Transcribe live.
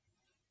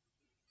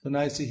So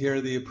nice to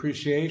hear the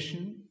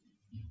appreciation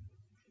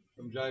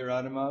from Jai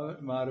Radha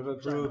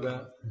Madhava Prabhu.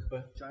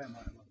 Jai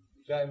Madhava.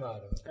 Jai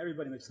Madhava.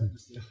 Everybody makes that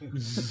mistake.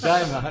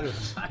 Jai Madhava.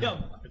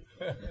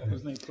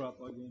 His name's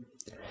Prabhupada again.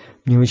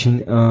 Мне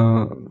очень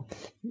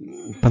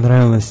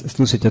понравилось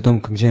слушать о том,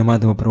 как Джай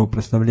Мадхава Прабху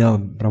прославлял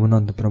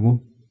Брамананду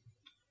Прабху.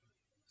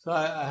 So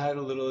I had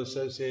a little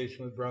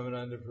association with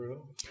Brahmananda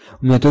Prabhu.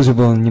 У меня тоже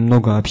было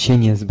немного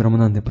общения с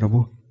Браманандой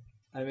Прабху.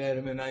 I met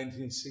him in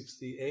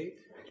 1968.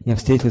 Я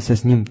встретился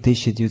с ним в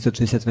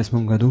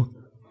 1968 году.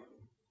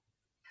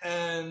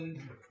 And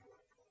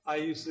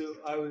I was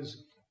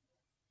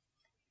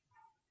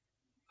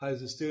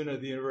a student at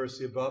the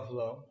University of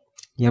Buffalo.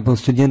 Я был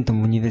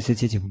студентом в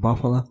университете в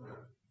Баффало.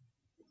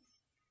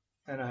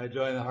 And I had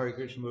joined the Hare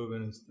Krishna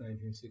movement in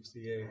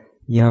 1968.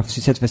 Я в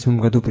 1968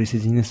 году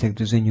присоединился к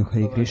движению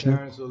Харе My Кришна.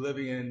 parents were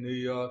living in New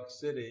York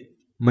City.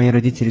 Мои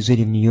родители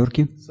жили в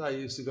Нью-Йорке. So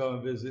I used to go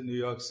and visit New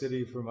York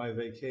City for my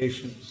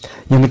vacations.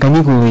 Я на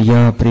каникулы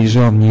я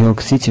приезжал в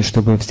Нью-Йорк-Сити,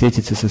 чтобы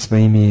встретиться со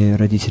своими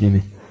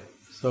родителями.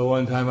 So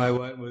one time I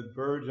went with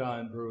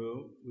Burjan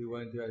Prabhu. We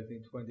went to, I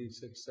think,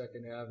 26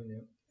 Second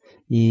Avenue.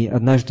 И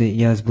однажды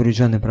я с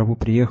Буриджаной Прабху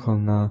приехал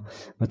на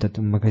вот этот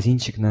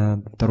магазинчик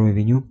на 2-й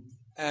авеню.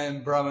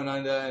 And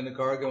Brahmananda and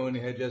Gargamuni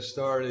had just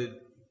started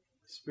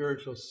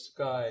Spiritual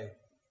Sky.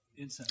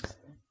 Incense.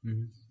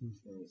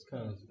 It's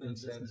kind of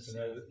incense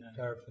and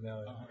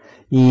paraphernalia.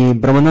 И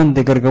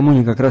Брамананда и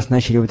Гаргамуни как раз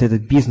начали вот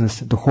этот бизнес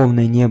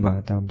 «Духовное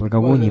небо», там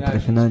благовоние,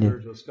 парафиналия.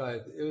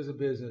 It was a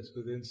business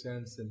with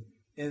incense and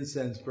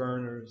incense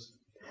burners.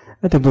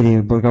 Это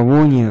были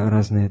благовония,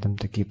 разные там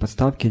такие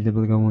подставки для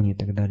благовоний и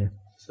так далее.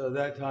 So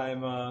that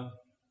time,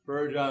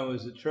 Burjan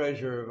was the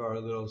treasurer of our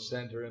little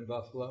center in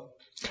Buffalo.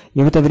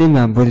 И в это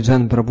время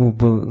Буриджан Прабху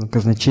был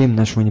казначеем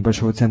нашего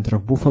небольшого центра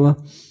в Буффало.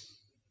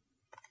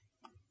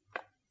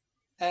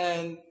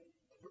 And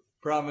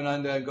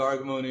Brahmananda and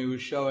Gargamuni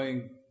was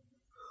showing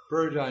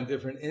Burjan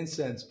different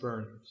incense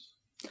burners.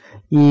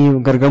 И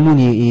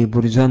Гаргамуни и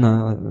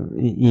Буриджана,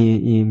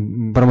 и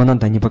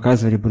Брамананда, они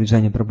показывали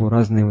Буриджане Прабху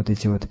разные вот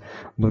эти вот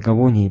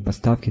благовония и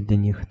поставки для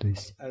них. То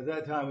есть At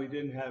that time, we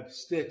didn't have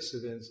sticks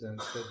of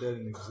incense. That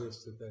didn't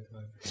exist at that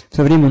time. в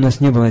то время у нас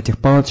не было этих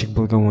палочек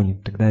благовоний,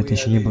 тогда это We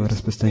еще had не было these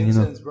распространено.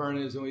 incense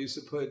burners, and we used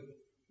to put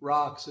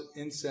rocks of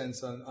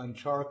incense on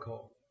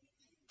charcoal.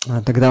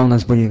 А тогда у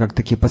нас были как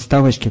такие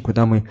подставочки,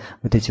 куда мы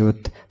вот эти вот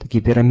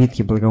такие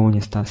пирамидки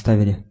благовония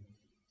ставили.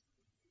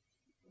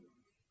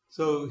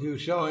 So he was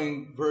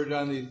showing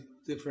Burjan these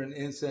different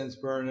incense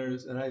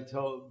burners, and I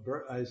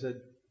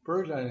said,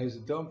 Burjan, he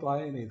said, don't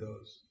buy any of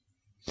those.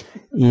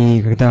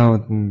 И когда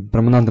вот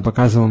Брамананда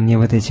показывал мне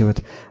вот эти вот,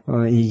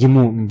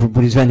 ему,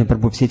 Буриджане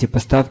Прабху, все эти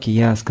поставки,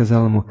 я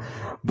сказал ему: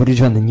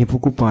 Буриджана, не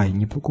покупай,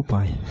 не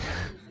покупай.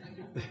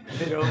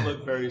 They don't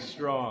look very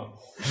strong.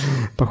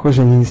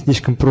 Похоже, они не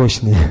слишком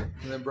прочные.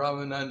 And then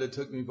Brahmananda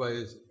took me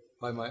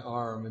by my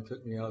arm and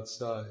took me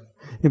outside.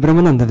 И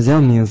Брамананда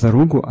взял меня за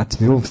руку,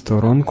 отвел в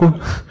сторонку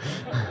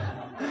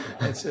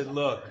And said,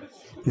 look,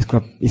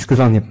 и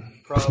сказал мне: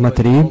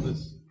 посмотри,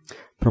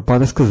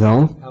 Прабхупада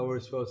сказал, how we're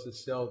supposed to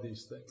sell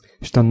these things.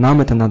 что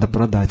нам это надо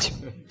продать.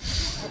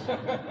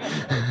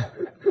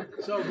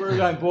 So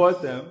Burjan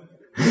bought them.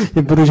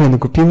 И Буриджана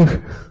купил их,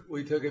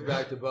 We took it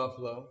back to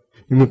Buffalo.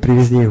 и мы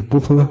привезли их в Put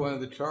Буффало, one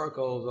of the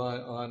charcoals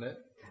on it.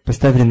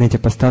 поставили на эти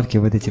поставки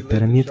вот эти We lit the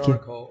пирамидки,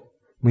 charcoal.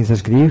 мы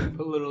зажгли их,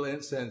 Put a little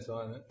incense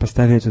on it.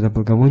 поставили туда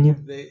благовоние,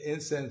 The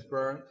incense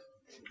burned,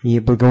 и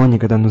благовоние,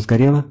 когда оно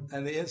сгорело,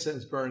 and the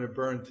incense burner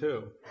burned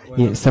too.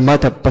 и сама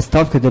эта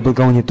подставка для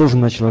благовония тоже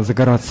начала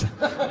загораться.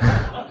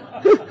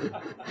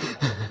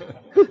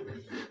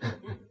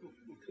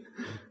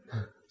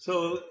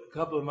 So a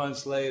couple of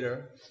months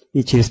later,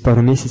 И через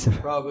пару месяцев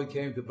Prabhupada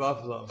came to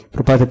Buffalo,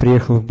 Прабхупада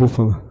приехал в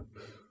Буффало.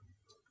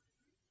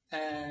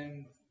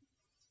 and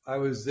I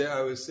was there.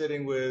 I was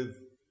sitting with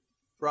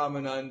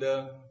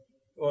Brahmananda.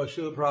 Well,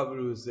 Srila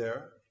Prabhupada was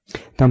there.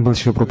 Там был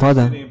Шрила We were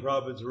Прабхупада. sitting in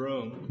Prabhupada's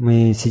room,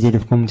 Мы сидели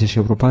в комнате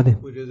Шрила Прабхупады.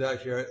 which is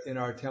actually in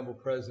our temple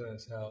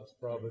president's house.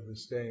 Prabhupada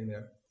was staying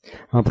there.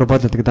 А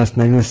Прабхупада тогда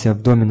остановился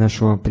в доме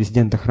нашего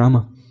президента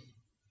храма.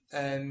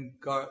 And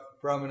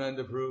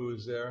Brahmananda Prabhu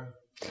was there.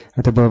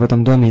 Это было в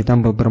этом доме, и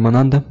там был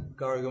Брамананда.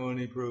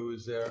 Gargamuni Prabhu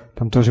was there.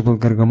 Там тоже был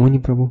Гаргамуни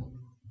Прабху.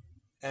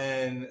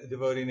 And a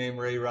devotee named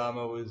Ray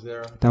Rama was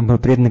there. Там был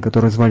преданный,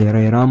 которого звали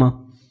Рай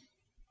Рама.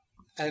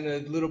 And a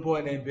little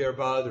boy named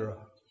Birbhadra.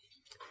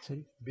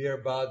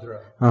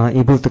 Birbhadra.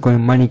 И был такой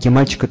маленький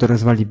мальчик, которого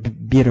звали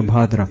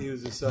Бирабхадра. He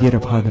was the son of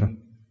Бирабхадра. one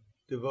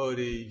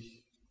devotee,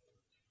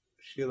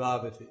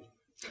 Shilavati.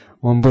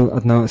 Он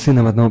был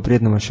сыном одного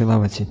преданного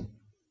Шилавати.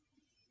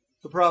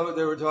 So probably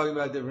they were talking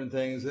about different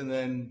things, and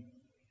then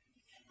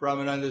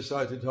Brahmananda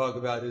started to talk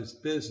about his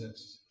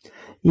business.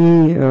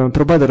 И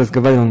Прабхупада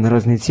разговаривал на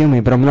разные темы,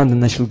 и Брамананда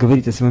начал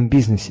говорить о своем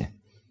бизнесе.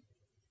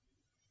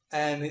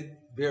 And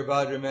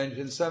Birbhadra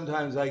mentioned,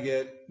 sometimes I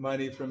get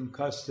money from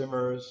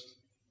customers.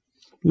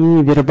 И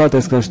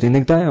Вирабхадра сказал, что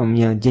иногда у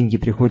меня деньги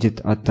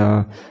приходят от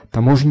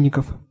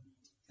таможенников,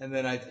 And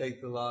then I take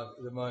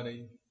the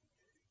money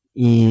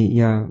И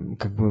я,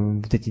 как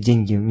бы, вот эти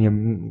деньги,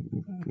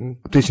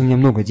 то есть у меня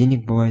много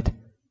денег бывает.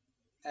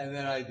 and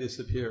then I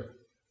disappear.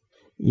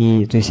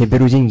 И, то есть я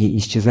беру деньги и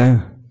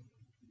исчезаю.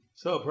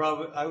 So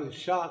Prabhupada, I was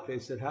shocked. I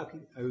said,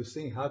 I was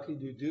thinking, how could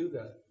you do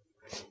that?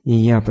 И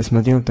я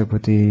посмотрел так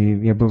вот,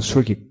 и я был в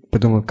шоке,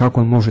 подумал, как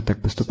он может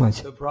так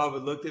поступать. So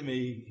Prabhupada looked at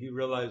me, he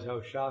realized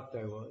how shocked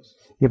I was.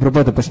 И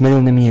Прабхупада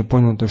посмотрел на меня и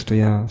понял то, что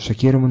я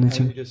шокирован And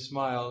этим, he just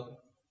smiled.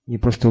 и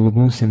просто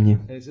улыбнулся мне.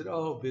 And he said,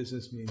 oh,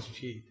 business means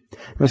cheat.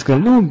 Он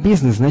сказал, ну,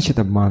 бизнес значит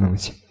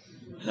обманывать.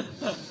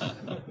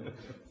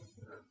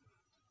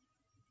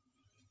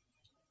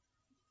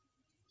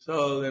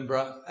 So then,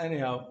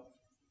 anyhow,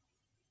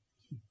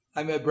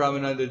 I met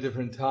Brahmananda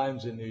different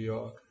times in New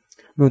York.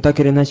 Ну, так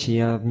или иначе,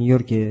 я в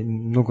Нью-Йорке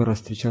много раз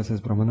встречался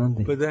с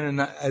Браманандой, But then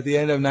at the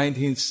end of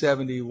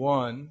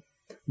 1971,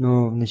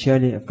 но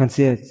в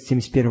конце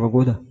 71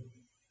 года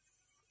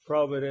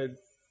Prabhupada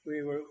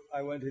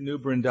I went to New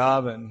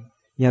Vrindavan.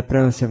 я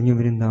отправился в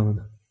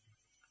Нью-Вриндаван.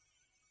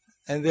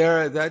 And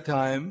there at that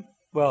time,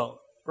 well,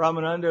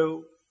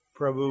 Brahmananda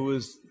Prabhu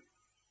was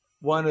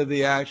one of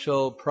the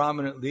actual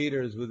prominent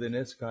leaders within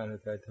ISKCON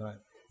at that time.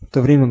 В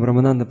то время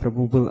Брамананда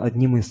Прабху был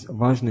одним из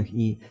важных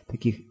и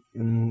таких,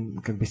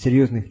 как бы,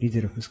 серьезных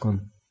лидеров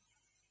ИСККОН.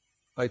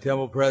 My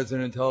temple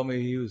president told me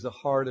he was the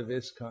heart of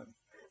ISKCON.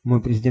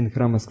 Мой президент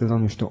храма сказал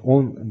мне, что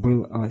он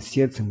был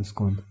сердцем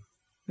ИСККОН.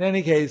 In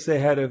any case,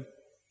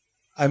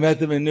 I met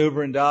them in New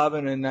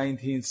Vrindavan in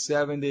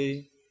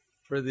 1970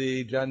 for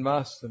the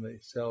Janmashtami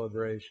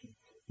celebration.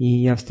 И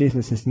я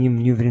встретился с ним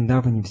в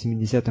Нью-Вриндаване в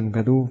 70-м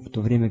году, в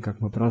то время как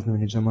мы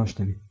праздновали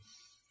Джамаштами.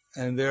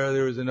 And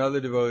there was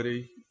another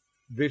devotee,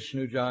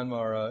 Vishnu Jan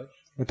Maharaj.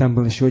 И там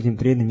был еще один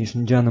преданный,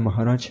 Вишнуджана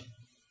Махарадж.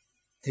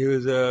 He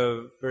was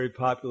a very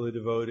popular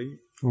devotee.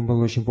 Он был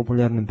очень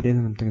популярным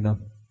преданным тогда.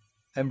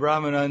 And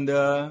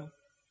Brahmananda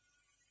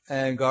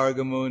and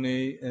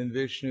Gargamuni and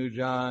Vishnu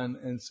Jan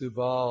and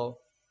Subal,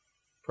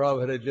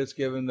 Prabhupada had just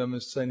given them a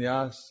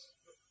sannyas,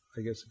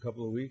 I guess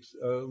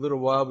a little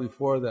while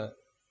before that.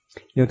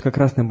 И вот как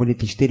раз там были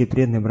эти 4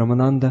 преданные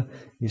Брамананда,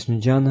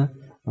 Вишнуджана,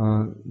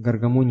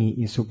 Гаргамуни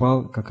и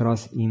Супал, как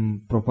раз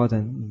им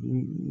Прабхупада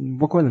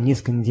буквально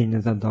несколько недель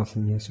назад дал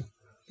саньясу.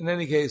 In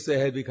any case, they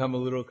had become a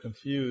little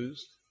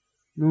confused.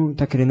 Ну,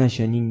 так или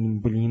иначе, они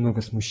были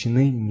немного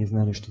смущены, не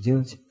знали, что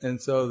делать. And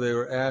so they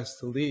were asked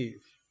to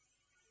leave.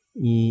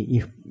 И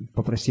их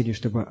попросили,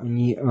 чтобы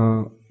они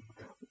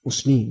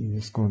ушли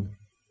из ИСККОН.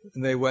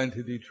 And they went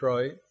to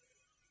Detroit,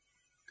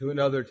 to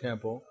another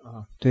temple.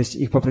 То есть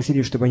их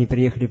попросили, чтобы они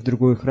приехали в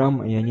другой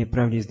храм, и они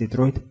отправились в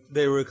Детройт.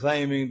 They were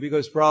claiming,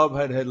 because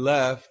Prabhupada had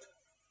left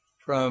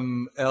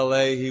from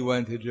LA, he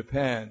went to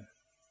Japan.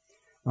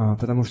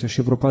 Потому что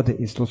Шри Прабхупада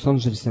из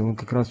Лос-Анджелеса, он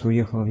как раз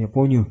уехал в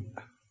Японию.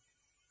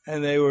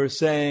 And they were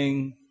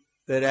saying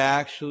that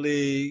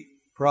actually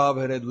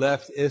Prabhupada had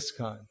left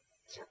ISKCON.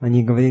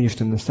 Они говорили,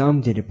 что на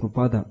самом деле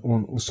Прабхупада,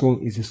 он ушел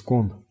из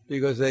ИСККОН.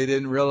 Because they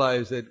didn't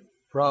realize that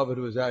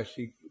Prabhupada was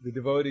actually, the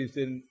devotees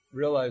didn't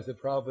realize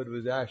that Prabhupada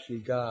was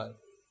actually God.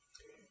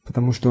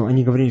 Потому что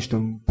они говорили, что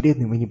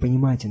преданные, вы не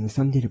понимаете, на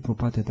самом деле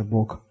Прабхупада это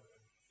Бог.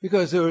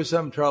 Because there was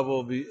some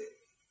trouble,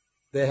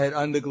 they had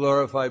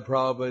underglorified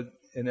Prabhupada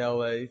in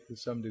LA to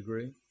some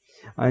degree.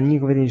 Они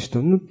говорили,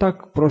 что ну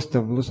так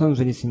просто в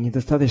Лос-Анджелесе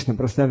недостаточно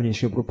прославили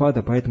Шри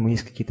Прабхупада, поэтому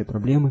есть какие-то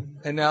проблемы.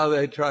 And now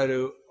they try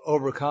to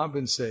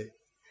overcompensate.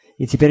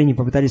 И теперь они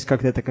попытались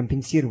как-то это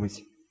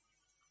компенсировать.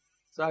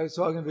 So I was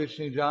talking to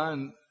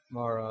Vishnujan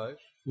Maharaj,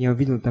 Я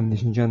увидел там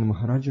Вишнуджана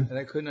Махараджу, and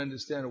I couldn't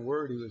understand a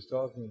word he was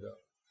talking about.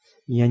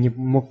 и я не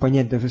мог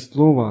понять даже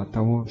слова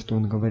того, что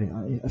он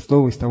говорил,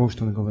 слова из того,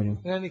 что он говорил.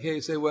 In any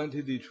case, they went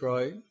to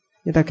Detroit,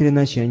 И так или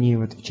иначе, они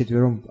вот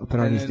вчетвером and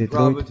отправились в then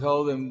Детройт. Prabhupada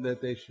told them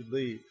that they should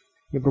leave.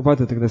 И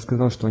Прабхупада тогда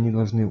сказал, что они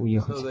должны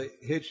уехать. So they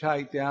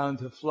hitchhiked down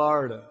to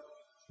Florida.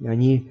 И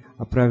они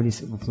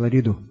отправились во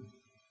Флориду.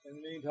 In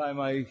the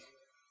meantime,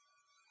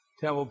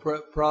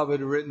 Prabhupada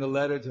had written a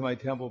letter to my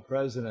temple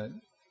president,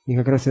 И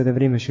как раз в это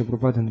время Шри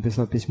Прабхупада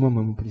написал письмо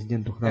моему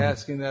президенту храма,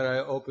 asking that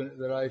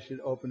I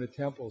should open a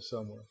temple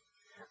somewhere.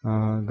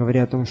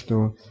 говоря о том,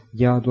 что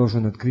я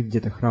должен открыть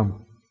где-то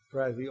храм.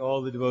 Practically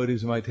all the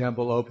devotees in my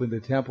temple opened a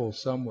temple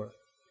somewhere.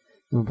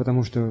 Ну,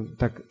 потому что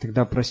так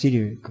тогда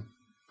просили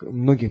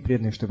многих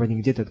преданных, чтобы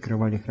они где-то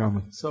открывали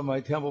храмы. So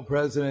my temple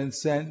president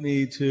sent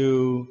me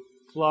to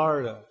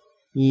Florida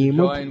И to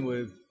мой, join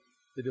with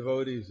the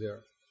devotees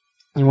there.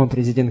 мой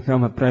президент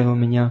храма отправил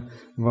меня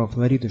во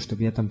Флориду,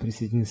 чтобы я там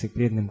присоединился к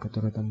преданным,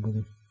 которые там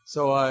были.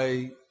 So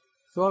I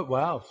thought,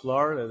 wow,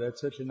 Florida,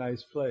 that's such a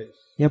nice place.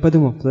 Я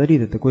подумал,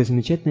 Флорида такое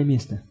замечательное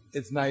место.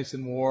 It's nice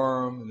and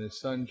warm and there's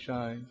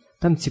sunshine.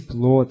 Там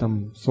тепло,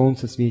 там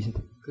солнце светит.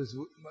 Because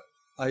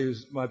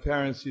my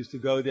parents used to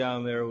go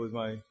down there with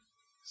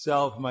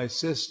myself, my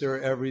sister.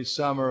 Every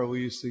summer we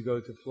used to go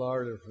to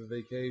Florida for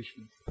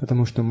vacation.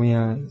 Потому что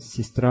моя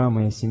сестра,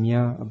 моя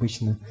семья,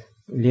 обычно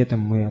летом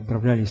мы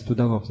отправлялись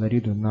туда, во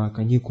Флориду, на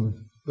каникулы.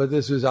 But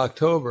this was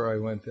October I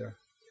went there.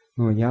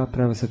 Но я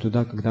отправился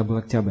туда, когда был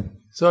октябрь.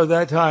 So at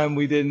that time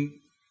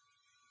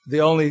the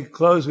only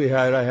clothes we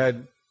had, I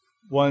had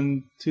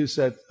two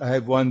sets. I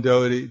had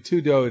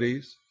two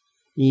dhotis,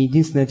 И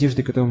единственная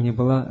одежда, которая у меня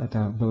была,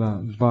 это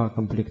было 2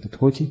 комплекта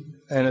дхоти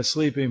and a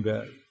sleeping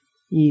bag,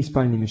 и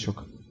спальный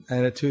мешок,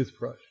 and a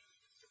toothbrush.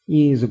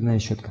 и зубная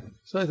щетка.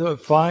 So I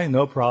thought, fine,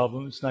 no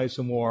problem. It's nice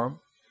and warm.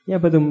 Я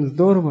подумал,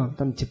 здорово,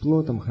 там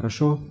тепло, там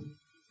хорошо.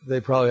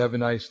 They probably have a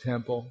nice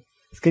temple.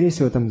 Скорее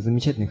всего, там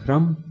замечательный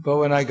храм. But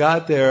when I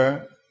got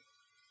there,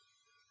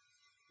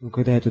 Но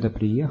когда я туда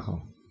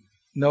приехал,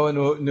 no one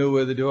knew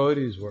where the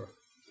devotees were.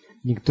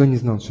 никто не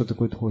знал, что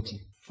такое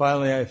дхоти.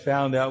 Finally, I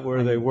found out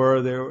where they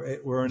were.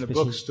 They were in a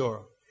Спасибо.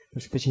 bookstore.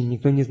 Прошу прощения,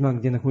 никто не знал,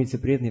 где находятся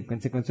преданные. В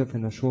конце концов, я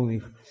нашел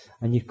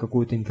о них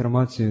какую-то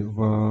информацию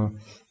в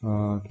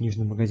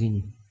книжном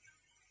магазине.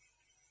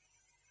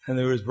 And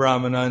there was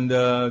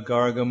Brahmananda,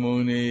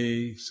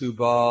 Gargamuni,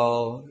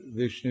 Subal,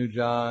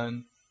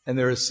 Vishnujan, and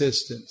their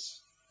assistants.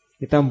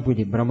 И там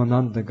были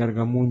Брамананда,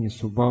 Гаргамуни,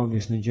 Субал,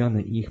 Вишнуджана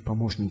и их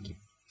помощники.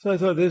 So I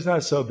thought, this is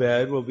not so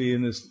bad. We'll be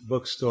in this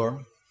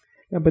bookstore.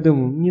 Я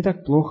подумал, не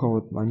так плохо,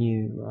 вот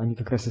они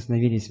как раз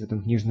остановились в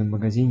этом книжном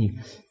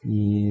магазине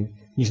и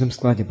книжном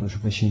складе, прошу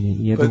прощения.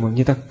 И я думал,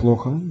 не так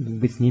плохо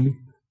быть с ними.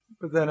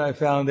 But then I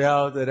found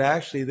out that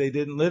actually they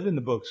didn't live in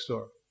the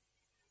bookstore.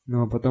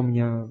 Но потом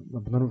я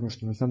обнаружил,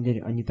 что на самом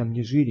деле они там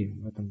не жили,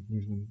 в этом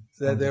книжном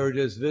That they складе. were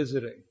just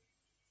visiting.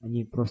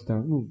 Они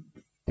просто,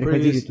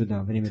 приходили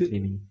туда время от to-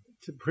 времени.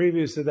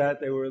 Previous to that,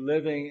 they were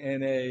living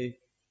in a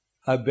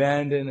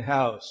abandoned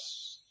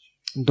house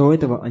До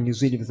этого они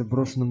жили в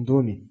заброшенном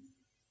доме,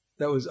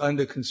 that was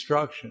under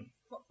construction.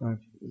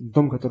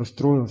 дом, который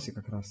строился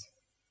как раз.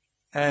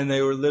 And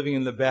they were living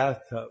in the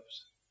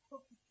bathtubs.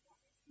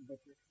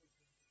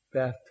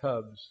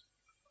 Bathtubs.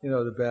 You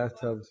know, the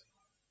bathtubs.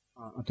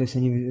 То есть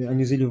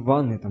они жили в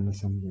ванной там на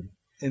самом деле.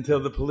 Until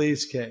the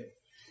police came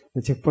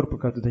До тех пор,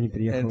 пока туда не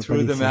приехала and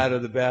threw them полиция out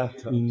of the и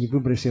bathtub. не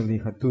выбросила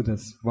их оттуда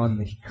с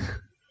ванной.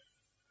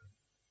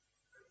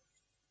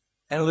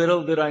 And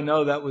little did I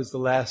know that was the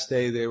last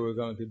day they were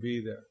going to be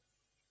there.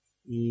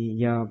 И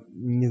я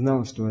не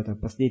знал, что это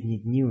последние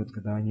дни, вот,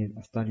 когда они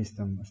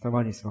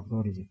оставались во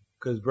Флориде.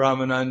 Because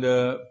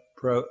Brahmananda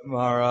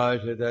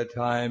Maharaj at that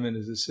time and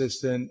his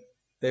assistant,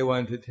 they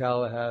went to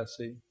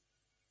Tallahassee.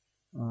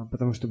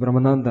 Потому что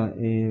Брамананда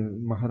и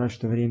Махарадж в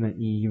то время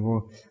и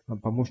его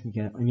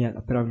помощники, они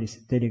отправились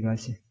в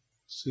Телегаси.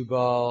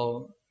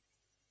 Subal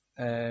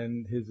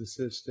and his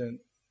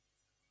assistant,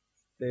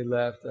 they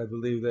left. I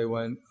believe they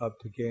went up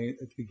to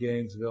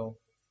Gainesville.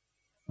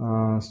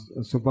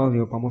 Субал и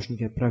его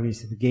помощники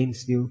отправились в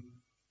Гейнсвилл.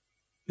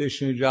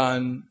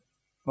 Vishnujan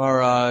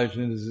Maharaj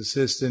and his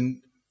assistant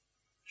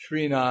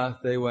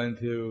Srinath, they went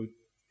to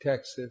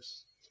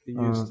Texas, to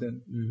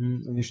Houston.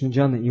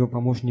 Вишнуджан и его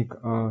помощник,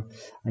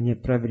 они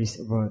отправились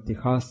в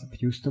Техас, в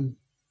Хьюстон.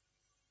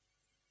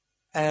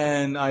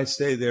 And I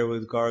stayed there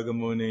with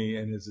Gargamuni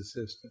and his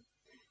assistant.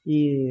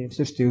 И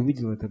все, что я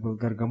увидел, это был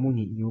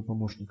Гаргамуни и его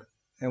помощник.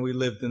 And we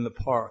lived in the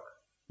park.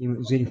 И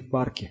мы жили в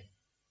парке.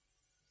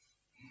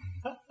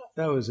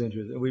 That was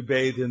interesting. We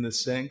bathed in the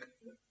sink.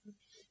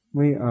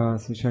 Мы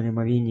совершали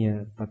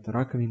омовение под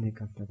раковиной,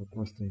 как-то вот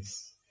просто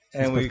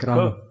And из-под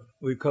крана.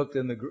 we cooked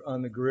on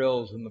the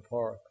grills in the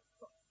park.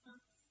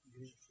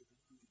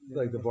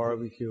 Like the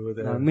barbecue with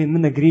it. Мы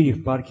на гриле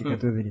в парке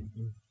готовили.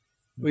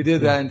 We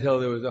did that until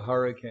there was a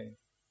hurricane.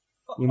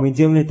 И мы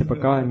делали это,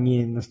 пока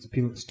не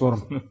наступил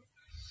шторм.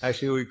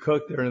 Actually, we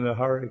cooked during the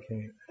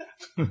hurricane.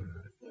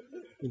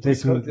 То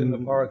есть Cooked in the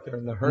park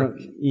during the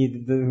hurricane.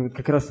 и вот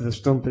как раз этот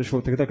шторм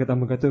пришел тогда, когда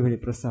мы готовили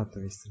просад, то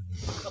есть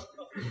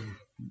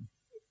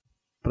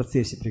в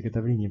процессе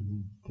приготовления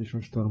пришел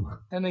шторм.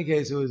 In any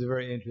case, it was a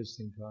very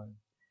interesting time.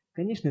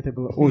 Конечно, это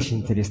было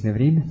очень интересное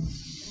время.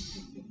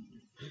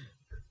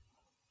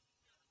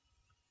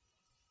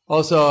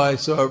 Also, I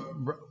saw,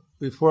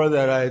 before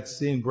that, I had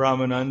seen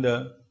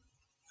Brahmananda.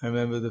 I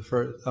remember the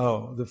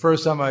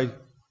first time I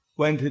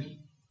went to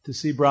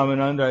see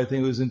Brahmananda, I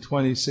think it was in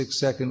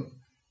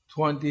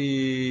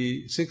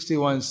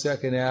 61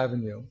 Second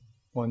Avenue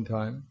one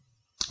time.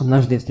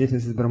 Однажды я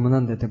встретился с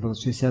Браманандой, это был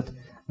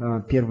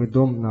 61-й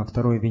дом на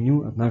 2-й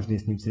авеню, однажды я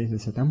с ним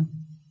встретился там.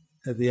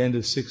 At the end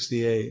of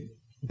 68.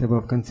 Это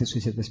было в конце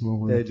 68-го They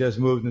года. had just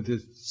moved into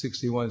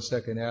 61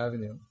 Second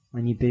Avenue.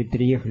 Они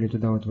переехали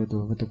туда, вот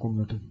в эту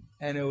комнату.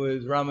 And it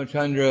was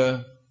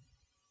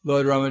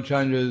Lord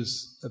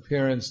Ramachandra's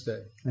appearance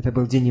day. Это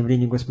был день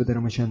явления Господа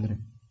Рамачандры.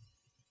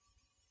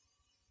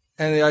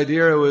 And the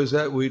idea was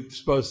that we're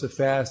supposed to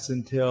fast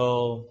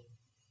until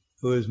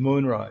it was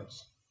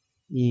moonrise.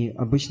 И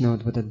обычно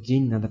вот в этот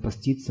день надо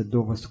поститься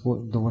до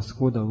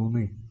восхода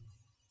луны.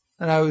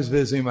 And I was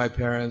visiting my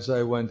parents.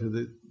 I went to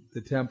the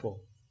temple.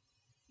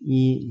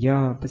 И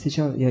я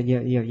посещал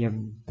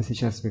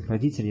своих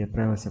родителей, я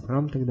отправился в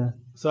храм тогда.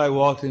 So I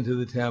walked into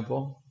the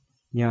temple.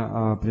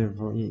 Я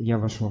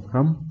вошел в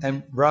храм.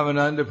 And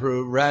Brahmananda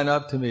Prabhu ran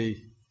up to me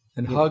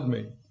and hugged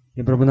me.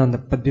 И Брахмананда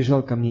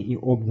подбежал ко мне и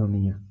обнял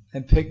меня.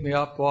 And picked me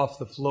up off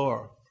the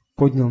floor.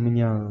 Поднял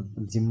меня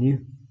от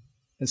земли.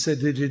 And said,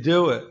 "Did you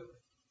do it?"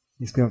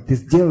 И сказал, ты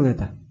сделал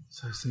это?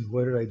 So I said,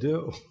 "What did I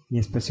do?"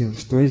 Я спросил,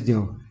 что я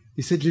сделал?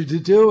 He said, "Did you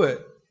do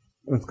it?"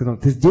 Он сказал,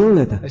 ты сделал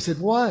это? I said,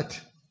 what?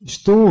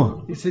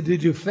 Что? He said,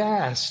 did you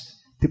fast?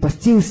 Ты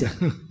постился?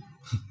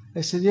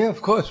 I said, yeah,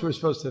 of course we're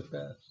supposed to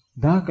fast.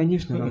 Да,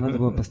 конечно, нам надо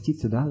было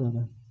поститься, да.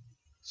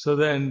 So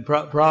then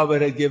Prabhupada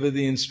had given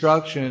the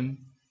instruction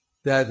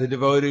that the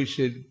devotees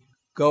should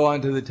go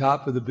onto the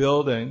top of the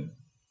building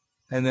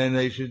and then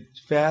they should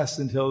fast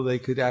until they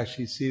could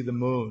actually see the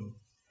moon.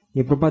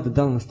 И Прабхупада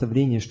дал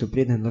наставление, что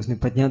преданные должны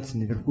подняться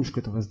на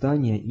верхушку этого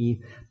здания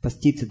и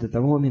поститься до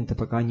того момента,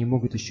 пока они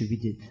могут еще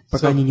видеть,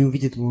 пока они не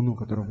увидят луну,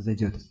 которая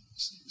взойдет.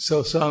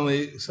 So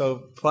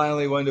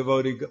finally one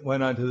devotee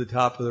went onto the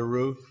top of the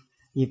roof.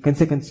 И в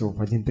конце концов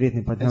один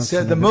преданный поднялся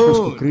And said, на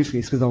верхушку крыши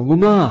и сказал: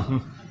 «Луна!»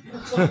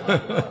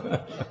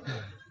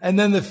 And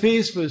then the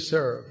feast was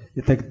served.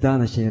 И тогда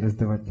начали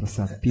раздавать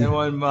прасад, пир. And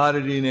one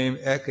Mataji named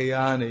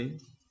Ekayani,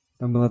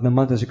 Там была одна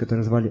матаджи,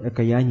 которую звали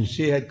Экаяни.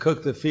 she had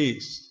cooked the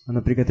feast,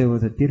 Она приготовила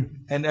этот пир,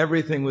 and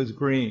everything was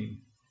green.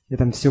 и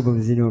там все было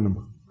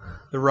зеленым.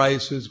 The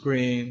rice was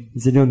green,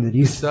 Зеленый the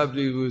рис,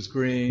 sabji was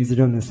green,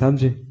 зеленый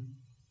саджи,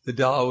 the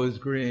dal was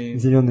green,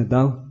 зеленый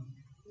дал,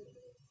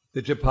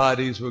 the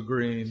chapatis were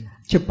green.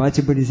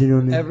 чапати были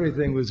зеленые.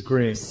 Everything was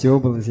green. Все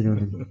было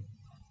зеленым.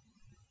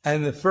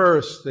 And the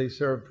first, they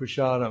served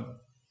prasadam.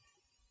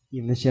 И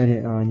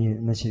вначале они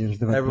начали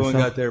раздавать Everyone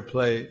прасад, got their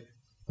plate.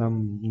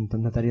 там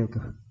на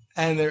тарелках.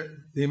 And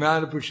the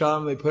amount of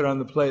prasadam they put on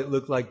the plate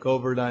looked like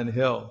Govardhan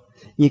Hill.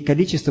 И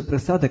количество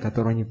прасада,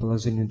 которое они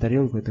положили на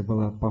тарелку, это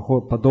было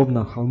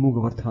подобно холму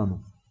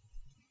Гавардхану.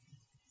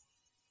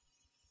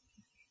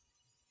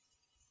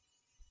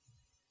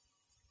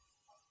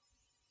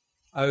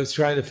 I was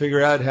trying to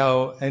figure out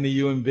how any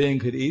human being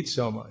could eat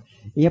so much.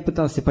 И я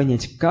пытался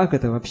понять, как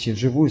это вообще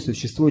живое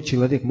существо,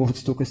 человек может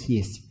столько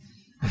съесть.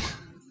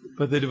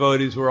 But the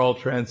devotees were all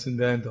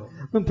transcendental,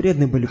 Но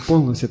преданные были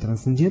полностью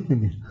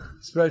трансцендентными,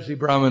 especially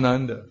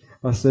Brahmananda.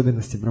 в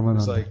особенности It's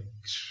Брамананда. like,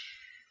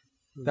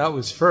 that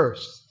was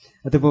first.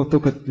 Это было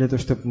только для того,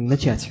 чтобы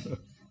начать,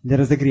 для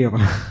разогрева.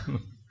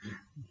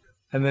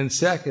 And then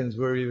seconds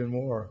were even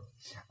more.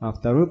 А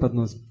второй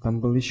поднос, там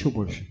был еще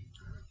больше.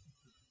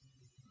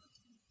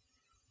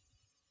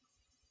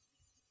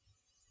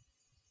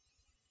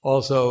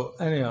 Also,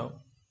 anyhow,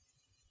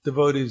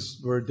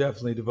 devotees were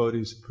definitely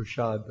devotees of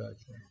prasad back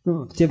then.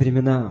 Ну, в те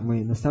времена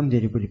мы на самом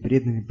деле были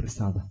преданными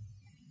прасада.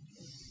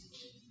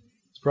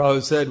 As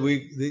Prabhupada said,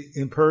 the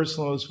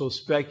impersonalists will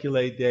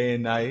speculate day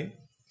and night,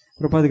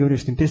 Прабхупада говорит,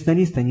 что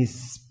имперсоналисты, они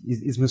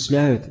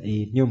измышляют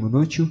и днем, и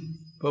ночью,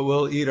 but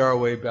we'll eat our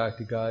way back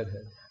to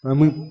Godhead. а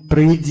мы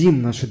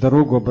проедим нашу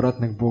дорогу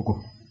обратно к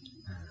Богу.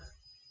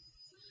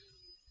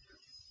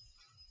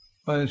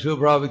 When Srila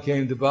Prabhupada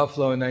came to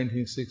Buffalo in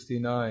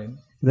 1969,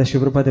 Когда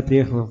Шрила Прабхупада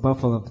приехала в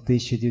Баффало в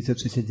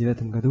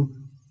 1969 году,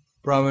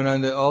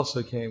 Brahmananda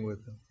also came with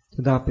him.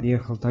 туда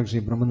приехал также и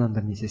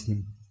Брамананда вместе с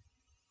ним.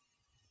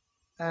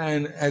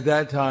 And at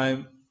that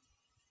time,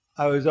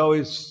 I was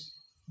always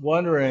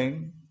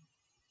wondering,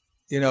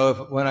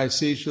 when I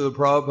see Srila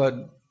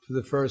Prabhupada for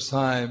the first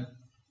time,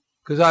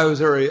 because I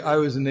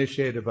was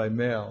initiated by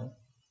mail.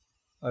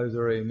 I was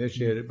already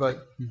initiated, but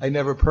I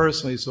never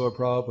personally saw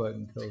Prabhupada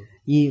until...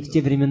 И в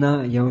те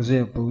времена я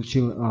уже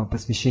получил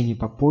посвящение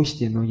по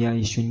почте, но я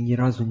еще ни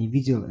разу не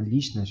видел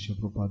лично Шрилу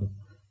Прабхупаду.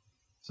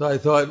 So I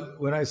thought,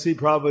 when I see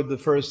Prabhupada the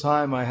first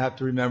time, I have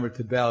to remember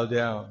to bow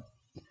down.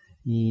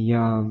 И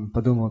я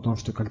подумал о том,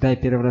 что когда я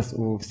первый раз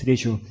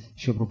встречу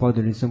Шрилу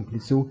Прабхупаду лицом к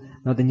лицу,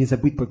 надо не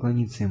забыть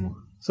поклониться ему.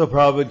 So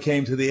Prabhupada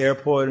came to the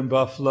airport in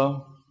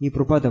Buffalo, И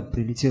Прабхупада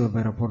прилетел в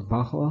аэропорт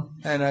Бахала.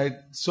 and I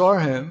saw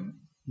him.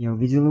 Я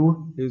увидел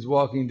его. He was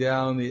walking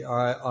down the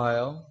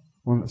aisle,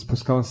 Он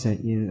спускался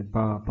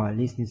по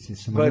лестнице but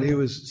самолета.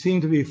 he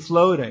seemed to be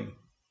floating.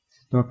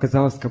 Но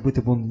оказалось, как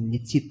будто бы он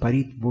летит,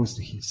 парит в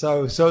воздухе. So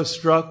I was so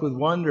struck with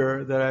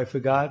wonder that I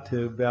forgot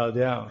to bow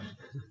down.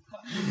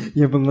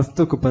 Я был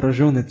настолько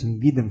поражен этим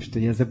видом, что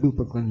я забыл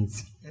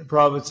поклониться. And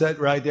Prabhupada sat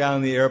right down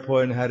in the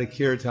airport and had a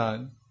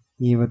kirtan.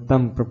 И вот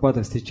там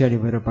Прабхупаду встречали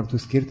в аэропорту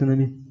с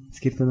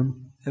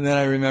киртаном. And then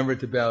I remembered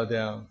to bow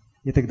down.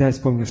 И тогда я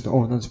вспомнил, что,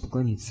 надо же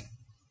поклониться.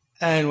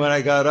 And when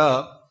I got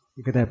up,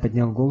 И когда я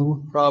поднял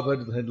голову,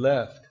 Prabhupada had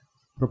left.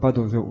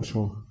 Прабхупада уже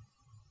ушел.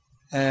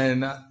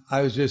 And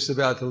I was just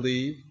about to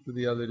leave with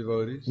the other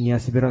devotees. И я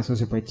собирался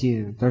уже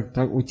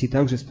уйти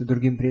также с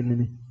другими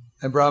преданными.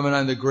 And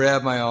Brahmananda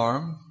grabbed my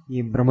arm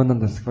И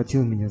Брамананда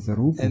схватил меня за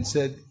руку and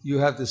said, you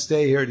have to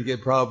stay here to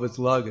get Prabhupada's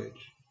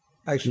luggage.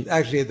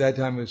 Actually at that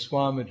time it was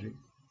Swamiji.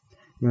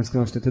 и он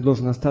сказал, что ты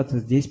должен остаться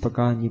здесь,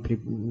 пока и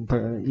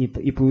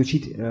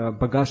получить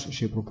багаж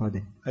Шрилы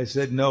Прабхупады. I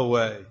said, no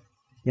way.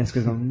 Я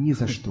сказал, ни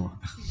за что.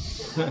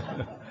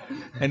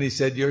 And he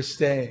said, you're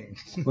staying.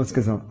 Он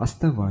сказал,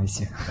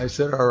 оставайся. I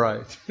said, all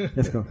right.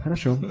 Я сказал,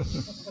 хорошо.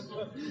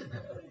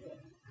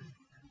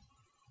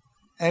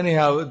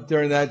 Anyhow,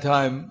 during that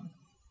time,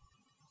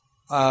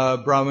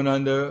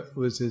 Brahmananda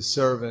was his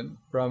servant,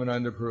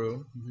 Brahmananda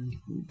Prabhu.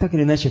 Так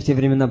или иначе, в те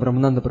времена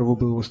Брамананда Прабху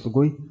был его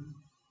слугой.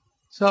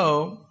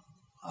 So,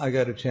 I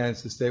got a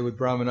chance to stay with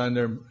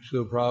Brahmananda and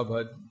Srila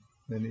Prabhupada.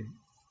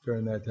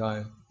 during that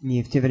time.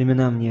 И в те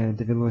времена мне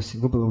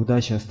выпала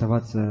удача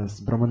оставаться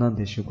с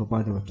Браманандой Шрила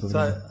Прабхупадой в то So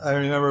время. I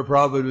remember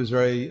Prabhupada was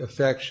very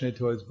affectionate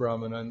towards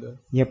Brahmananda.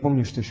 Я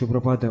помню, что Шрила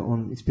Прабхупада,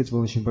 он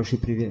испытывал очень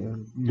большую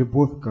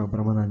любовь к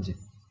Брамананде.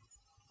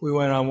 We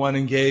went on one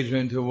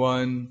engagement to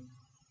one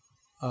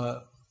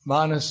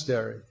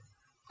monastery.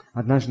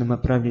 Однажды мы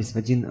отправились в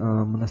один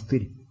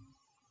монастырь.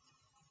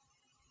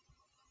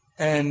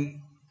 And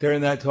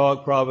during that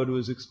talk, Prabhupada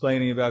was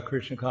explaining about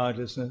Krishna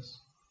consciousness.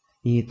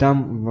 И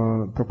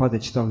там Прабхупада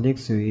читал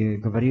лекцию и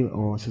говорил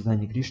о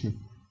сознании Кришны.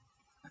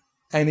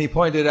 And he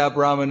pointed out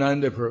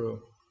Brahmananda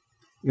Prabhu.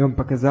 И он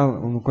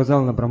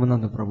указал на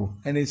Брамананду Прабху.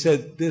 And he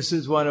said, this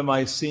is one of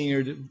my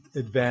senior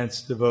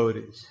advanced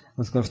devotees.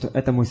 Он сказал, что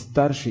это мой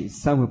старший и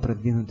самый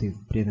продвинутый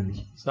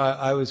преданный. So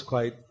I was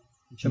quite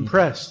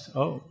impressed.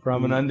 Oh,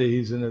 Brahmananda,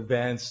 he's an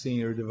advanced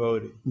senior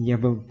devotee. Я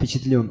был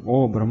впечатлен.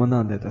 О,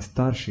 Брамананда, это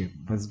старший,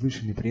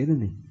 возвышенный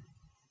преданный.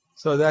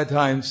 So at that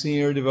time,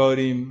 senior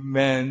devotee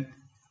meant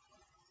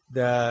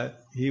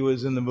that he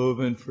was in the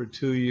movement for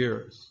 2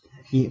 years.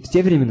 И в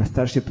те времена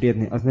старший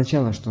преданный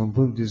означало, что он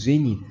был в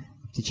движении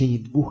в течение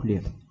 2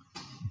 лет.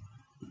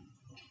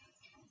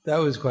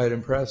 That was quite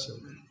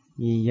impressive.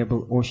 И я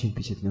был очень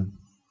впечатлен.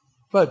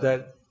 But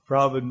that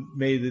Prabhupada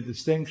made the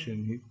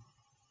distinction.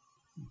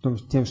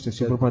 Тем, что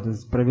Шрила Прабхупада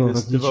провел This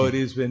различие,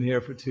 devotee's been here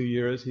for 2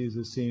 years. He's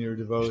a senior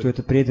что devotee.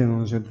 это преданный,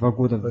 он уже 2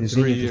 года в For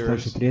движении, 3 это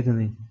старший years.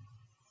 преданный,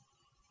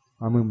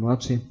 а мы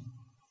младшие.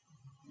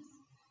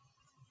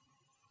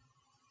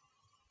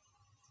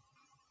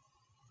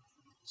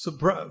 So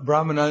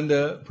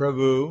Brahmananda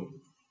Prabhu,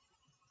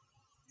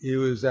 he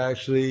was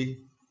actually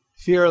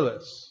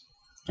fearless.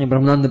 И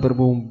Брамананда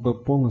Прабху был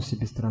полностью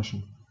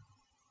бесстрашен.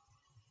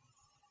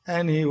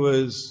 And he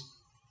was,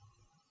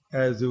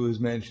 as it was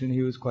mentioned,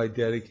 he was quite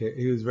dedicated.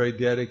 He was very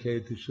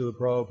dedicated to Srila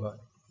Prabhupada.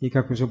 И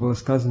как уже было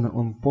сказано,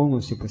 он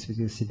полностью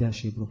посвятил себя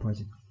Шриле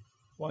Прабхупаде.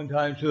 One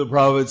time Srila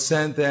Prabhupada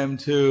sent them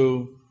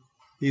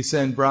he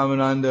sent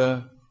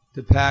Brahmananda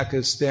to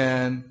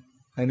Pakistan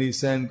and he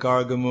sent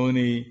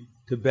Gargamuni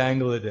to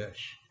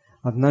Bangladesh.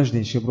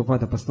 Однажды Шрила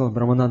Прабхупада послал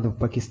Брамананду в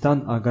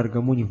Пакистан, а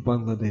Гаргамуни в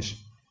Бангладеш.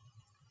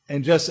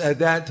 And just at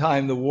that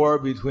time, the war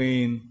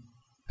between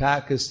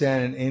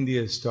Pakistan and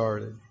India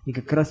started. И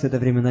как раз в это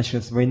время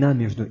началась война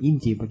между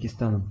Индией и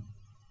Пакистаном.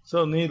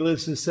 So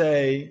needless to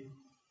say,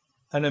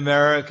 an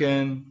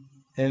American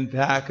in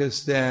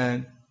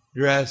Pakistan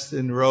dressed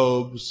in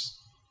robes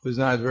was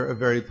not a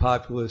very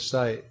popular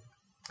sight.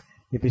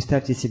 И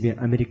представьте себе,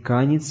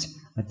 американец,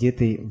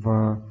 одетый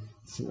в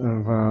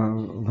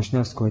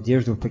вайшнавскую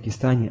одежду в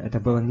Пакистане, это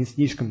было не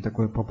слишком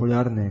такое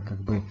популярное,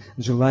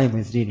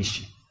 желаемое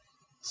зрелище.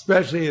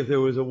 Especially if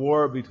there was a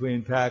war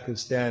between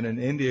Pakistan and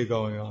India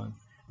going on.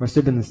 В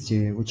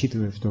особенности,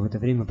 учитывая, что в это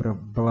время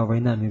была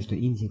война между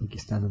Индией и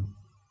Пакистаном.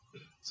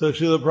 So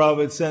Srila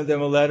Prabhupada sent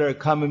them a letter,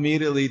 come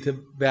immediately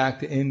back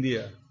to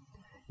India.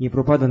 И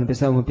Прабхупада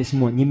написал ему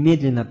письмо: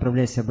 немедленно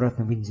отправляйся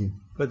обратно в Индию.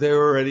 But they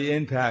were already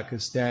in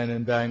Pakistan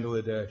and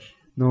Bangladesh.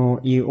 Но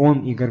и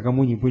он, и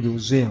Гаргамуни были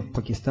уже в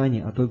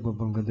Пакистане, а тот был в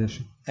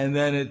Бангладеше. And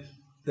then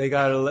they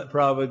got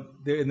Prabhupada,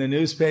 in the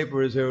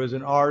newspapers there was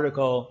an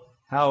article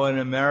how an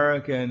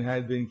American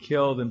had been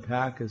killed in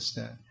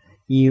Pakistan.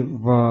 И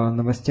в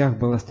новостях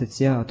была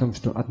статья о том,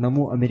 что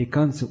одному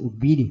американца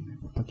убили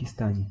в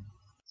Пакистане.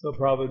 So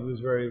Prabhupada was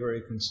very,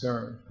 very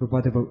concerned.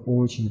 Прабхупада был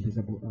очень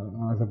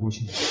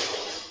озабочен.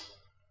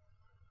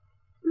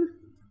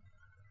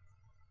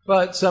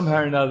 But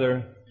somehow or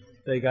another,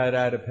 they got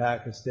out of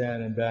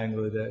Pakistan and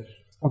Bangladesh.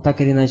 Вот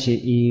так или иначе,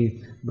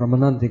 и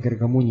Брамананда и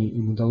Гаргамуни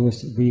им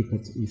удалось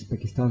выехать из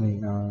Пакистана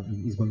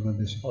и из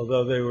Бангладеша.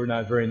 Although they were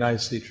not very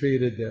nicely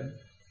treated there.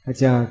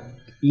 Хотя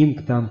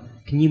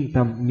к ним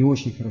там не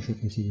очень хорошо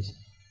относились.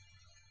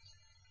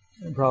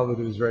 And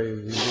Prabhupada was very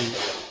relieved.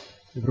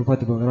 И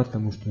Прабхупада был рад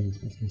тому, что они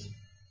спаслись.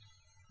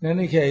 In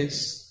any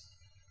case,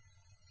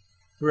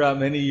 throughout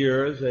many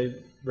years, they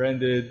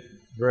rendered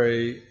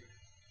very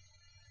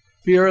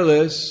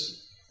fearless,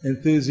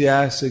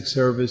 enthusiastic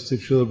service to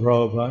Srila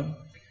Prabhupada.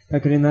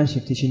 Так или иначе,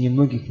 в течение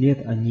многих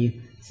лет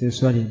они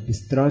совершали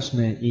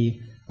бесстрашное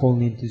и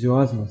полное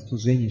энтузиазма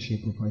служение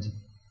Шриле Прабхупаде.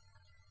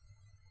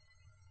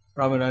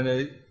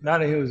 Brahmananda,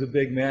 not only he was a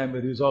big man,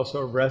 but he was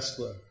also a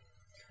wrestler.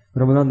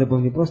 Брамананда был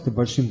не просто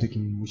большим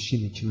таким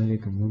мужчиной,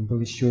 человеком, он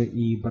был еще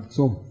и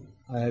борцом.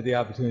 I had the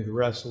opportunity to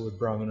wrestle with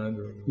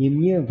Brahmananda. И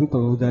мне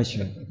выпала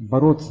удача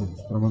бороться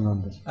с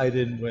Браманандой. I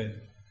didn't win.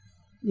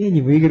 Я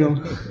не выиграл.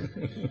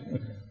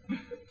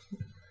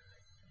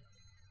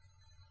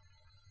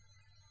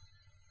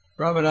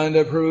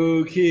 Brahmananda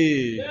Prabhu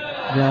ki.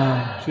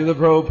 Да. Srila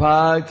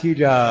Prabhupada ki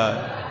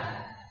jai.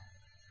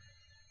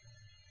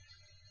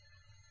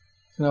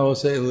 Now we'll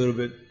say a little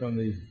bit from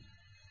the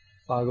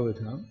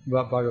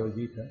Bhagavad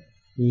Gita.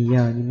 И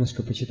я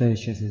немножко почитаю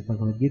сейчас из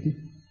Бхагавад-гиты.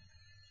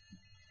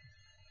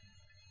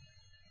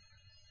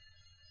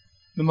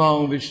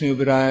 Namo Vishnu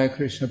Vidaya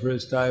Krishna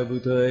Prastaya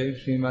Bhutale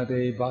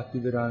Srimate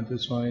Bhaktivedanta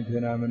Swami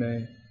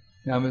Namane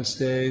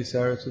Namaste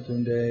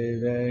Saraswatam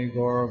Deve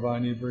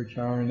Gauravani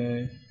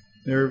Pracharane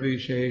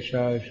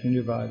Nirvishesha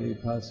Shunyavadi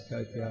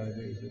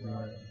Paskatyade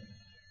Vidara.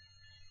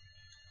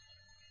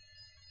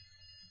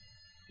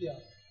 Yeah.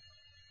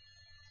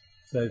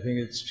 So I think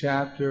it's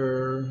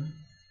chapter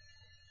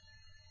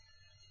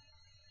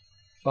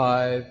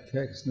 5,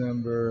 text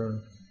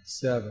number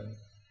 7.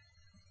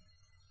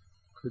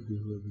 Could be a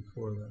little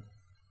before that.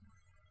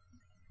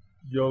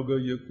 Yoga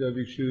Yukta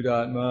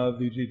Vishuddhatma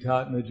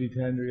Vijitatma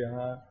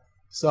Jitendriyaha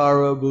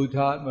Sara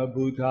Bhutatma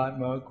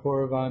Bhutatma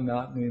Korvan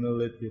Natmina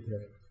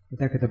Lityate.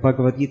 Итак, это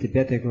Бхагавад-гита,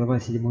 5 глава,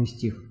 7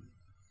 стих.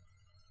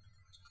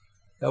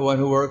 That one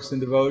who works in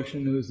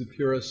devotion, who is the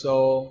purest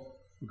soul,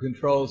 who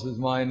controls his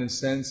mind and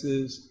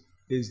senses,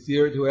 is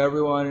dear to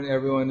everyone and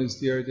everyone is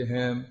dear to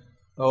him.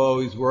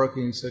 Although he's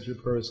working, such a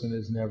person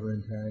is never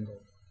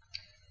entangled.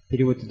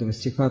 Перевод этого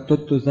стиха.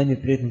 Тот, кто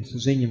занят преданным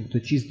служением, кто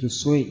чист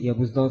душой и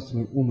обуздал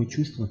свой ум и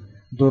чувства,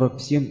 дорог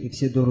всем и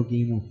все дороги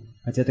ему.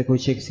 Хотя такой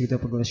человек всегда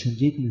поглощен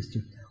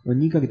деятельностью, он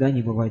никогда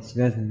не бывает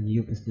связан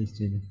ее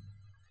последствиями.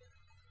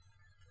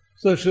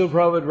 So Srila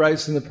Prabhupada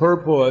writes in the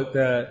purport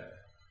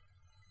that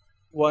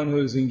one who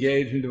is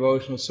engaged in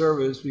devotional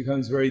service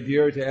becomes very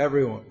dear to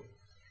everyone.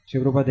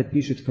 Шрила Прабхупада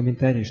пишет в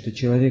комментарии, что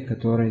человек,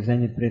 который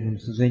занят преданным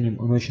служением,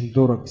 он очень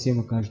дорог всем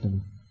и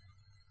каждому.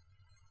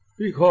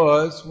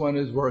 Because one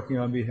is working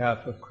on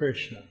behalf of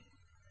Krishna.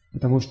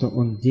 Потому что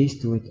он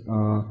действует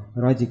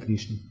ради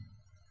Кришны.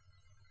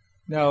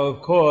 Now,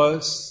 of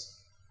course,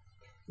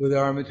 with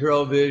our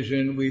material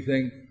vision, we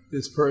think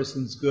this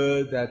person's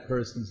good, that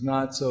person's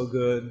not so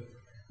good.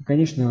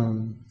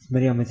 Конечно,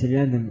 смотря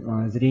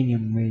материальным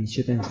зрением, мы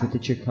считаем, что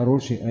этот человек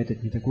хороший, а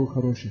этот не такой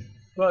хороший.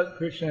 But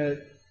Krishna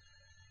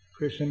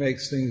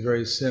makes things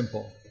very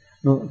simple.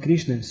 Но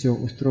Кришна все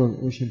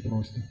устроил очень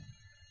просто.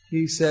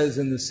 He says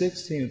in the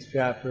 16th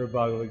chapter of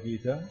Bhagavad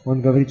Gita,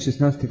 Он говорит в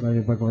 16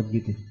 главе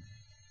Бхагавад-гиты: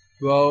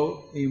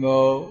 Dvo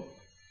imo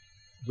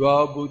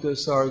dva bhuta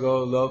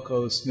sargo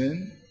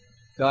lokosmin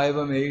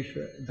daivam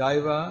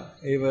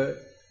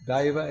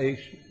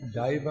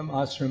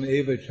asram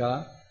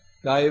evacha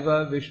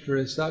daiva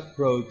vishtrasak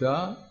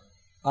prota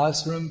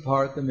asram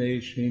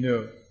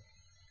parthameshinu.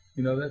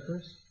 You know that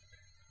verse?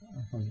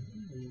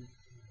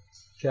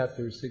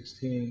 Chapter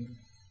 16,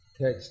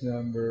 text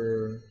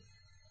number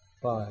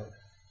 5.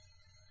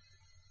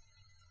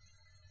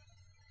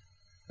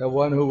 That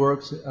one who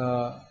works,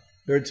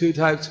 there are two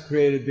types of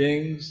created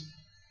beings.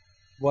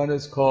 One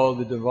is called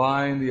the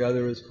divine, the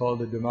other is called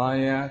the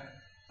demoniac.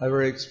 I've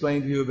already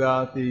explained to you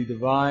about the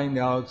divine,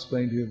 now I'll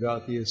explain to you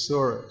about the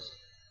asuras.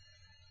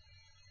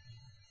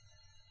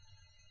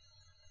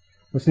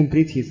 По своим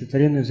притхи,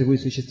 сотворенные живые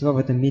существа в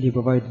этом мире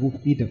бывают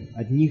двух видов.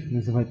 Одних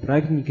называют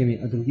праведниками,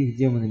 а других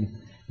демонами.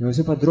 Я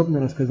уже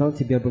подробно рассказал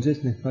тебе о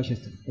божественных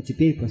качествах, а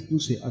теперь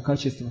послушай о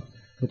качествах,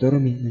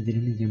 которыми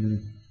наделены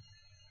демоны.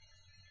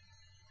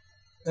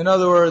 In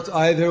other words,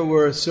 either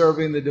we're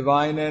serving the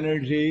divine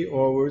energy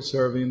or we're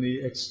serving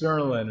the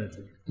external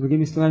energy.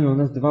 Другими словами, у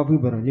нас два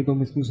выбора. Либо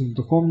мы служим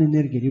духовной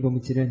энергии, либо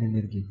материальной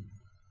энергии.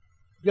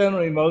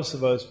 Generally, most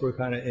of us, we're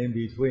kind of in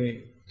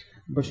between.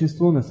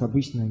 Большинство нас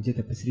обычно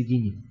где-то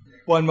посередине.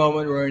 One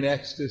moment we're in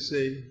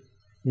ecstasy.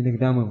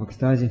 Иногда мы в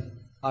экстазе.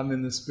 I'm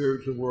in the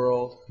spiritual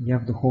world. Я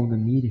в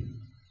духовном мире.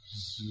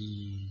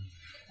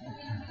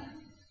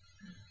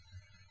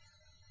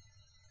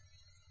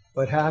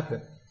 What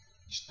happened?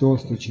 Что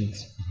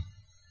случилось?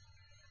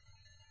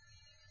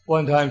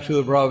 One time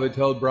Srila Prabhupada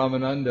told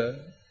Brahmananda,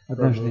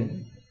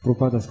 Однажды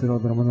Прабхупада сказал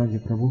Брамананде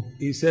Прабху,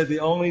 he said, the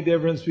only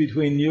difference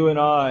between you and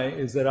I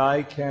is that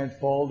I can't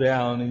fall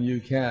down and you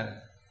can.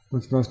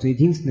 он сказал, что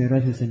единственная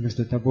разница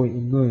между тобой и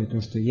мною,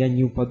 то, что я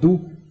не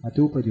упаду, а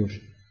ты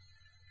упадешь.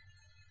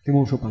 Ты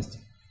можешь упасть.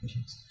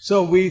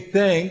 So we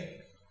think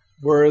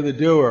we're the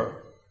doer,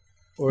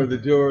 or the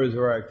doers of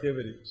our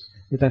activities.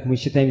 Итак, мы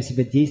считаем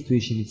себя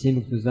действующими,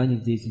 теми, кто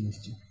занят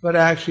деятельностью. But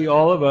actually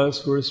all of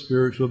us were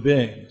spiritual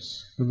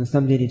beings. Но на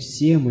самом деле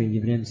все мы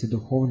являемся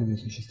духовными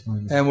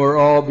существами. And we're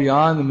all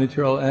beyond the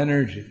material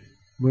energy.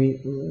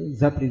 Мы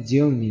за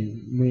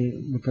пределами,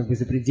 мы как бы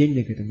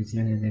запредельны к этой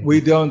материальной энергии.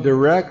 We don't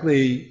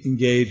directly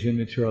engage in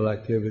material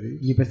activities.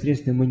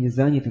 Непосредственно мы не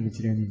заняты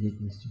материальной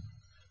деятельностью.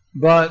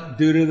 But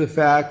due to the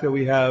fact that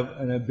we have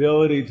an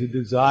ability to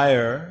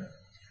desire,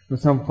 Но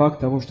сам факт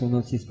того, что у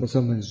нас есть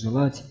способность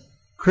желать,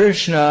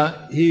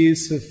 Krishna,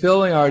 He's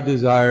fulfilling our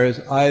desires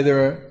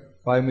either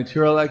by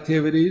material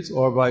activities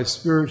or by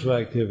spiritual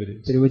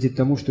activities. приводит к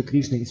тому, что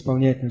Кришна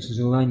исполняет наши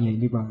желания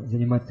либо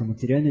заниматься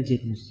материальной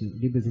деятельностью,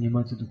 либо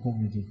заниматься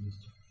духовной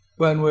деятельностью.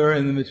 When we're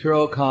in the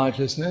material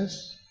consciousness,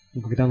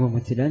 Но когда мы в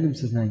материальном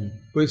сознании,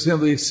 we're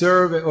simply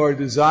serving or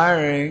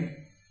desiring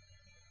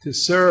to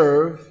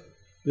serve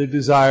the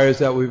desires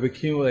that we've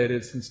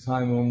accumulated since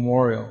time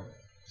immemorial.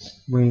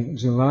 мы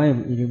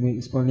желаем или мы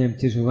исполняем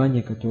те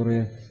желания,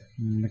 которые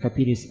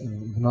накопились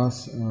в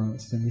нас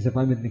с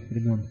незапамятных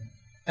времен.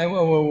 And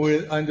when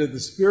we're under the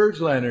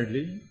spiritual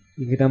energy,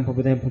 И когда мы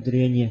попадаем под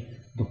влияние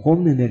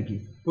духовной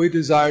энергии, we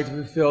desire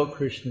to fulfill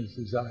Krishna's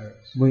desires.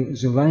 мы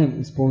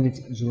желаем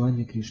исполнить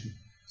желание Кришны.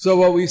 So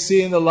what we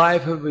see in the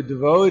life of a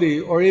devotee,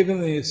 or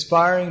even the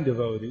aspiring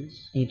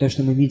devotees, И то,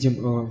 что мы видим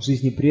в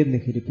жизни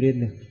преданных,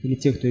 или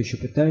тех, кто еще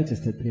пытается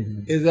стать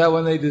преданным, is that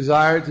when they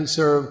desire to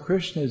serve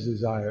Krishna's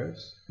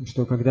desires,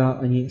 что когда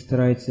они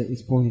стараются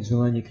исполнить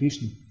желание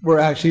Кришны, we're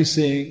actually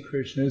seeing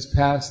Krishna's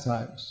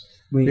pastimes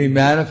мы, being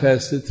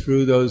manifested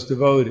through those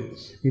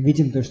devotees. мы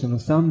видим то, что на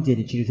самом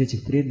деле через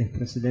этих преданных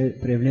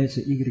проявляются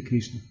игры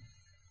Кришны.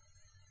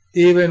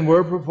 Even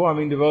we're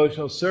performing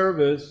devotional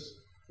service,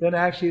 then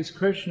actually it's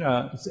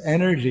Krishna, it's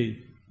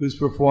energy who's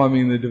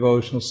performing the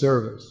devotional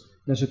service.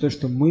 Даже то,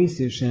 что мы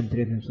совершаем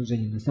преданное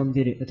служение, на самом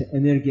деле это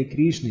энергия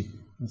Кришны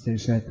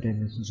совершает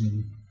преданное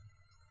служение.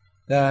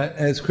 That,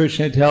 as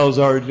Krishna tells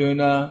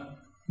Arjuna,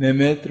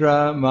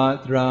 Nimitra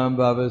matram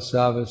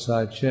bhavasava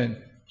sachin.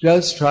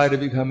 Just try to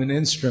become an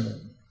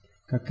instrument.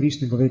 Как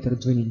Кришна говорит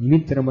Арджуне,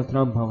 «Нимиттара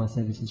матрам бхава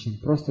сависачин»,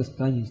 просто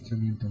стань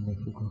инструментом в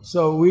их руках.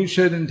 So we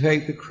shouldn't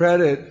take the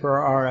credit for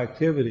our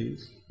activities.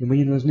 И мы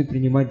не должны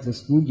принимать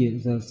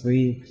заслуги за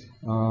свои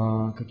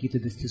какие-то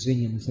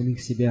достижения на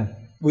самих себя.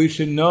 We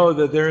should know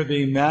that they're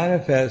being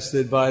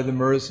manifested by the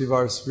mercy of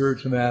our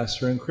spiritual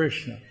master and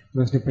Krishna.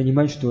 Мы должны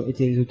понимать, что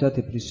эти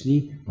результаты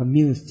пришли по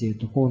милости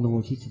Духовного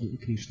Учителя и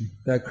Кришны.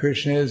 That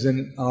Krishna is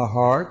in our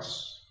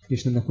hearts.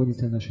 Кришна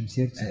находится в нашем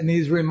сердце. And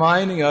He's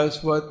reminding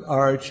us what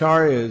our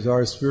acharyas,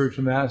 our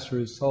spiritual master,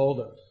 has told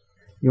us.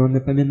 И Он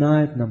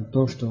напоминает нам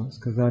то, что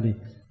сказал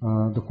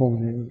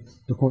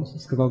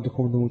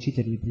Духовный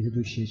Учитель и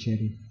предыдущие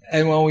ачарьи.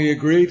 And when we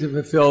agree to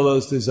fulfill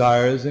those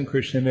desires, then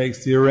Krishna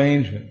makes the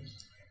arrangements.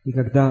 И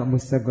когда мы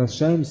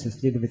соглашаемся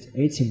следовать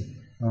этим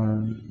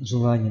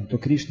желаниям, то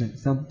Кришна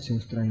сам все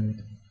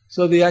устраивает.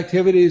 So the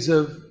activities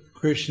of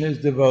Krishna's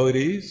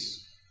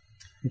devotees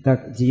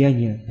Итак,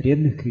 деяния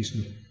преданных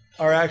Кришны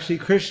are actually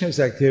Krishna's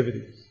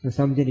activities. на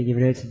самом деле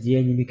являются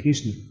деяниями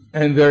Кришны.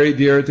 And very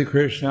dear to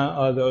Krishna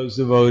are those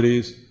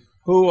devotees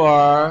who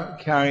are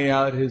carrying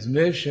out his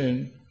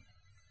mission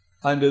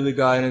under the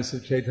guidance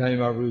of Chaitanya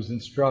Mahaprabhu's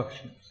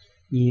instructions.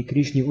 И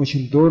Кришне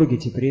очень дороги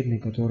те преданные,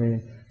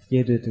 которые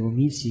следуют его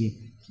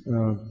миссии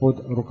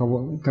под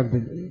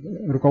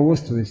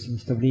руководствуясь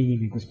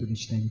наставлениями Господа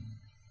Чайтаньи.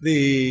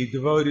 The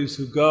devotees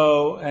who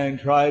go and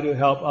try to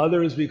help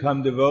others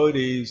become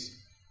devotees,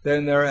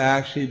 then they're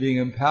actually being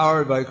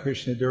empowered by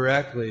Krishna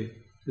directly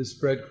to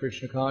spread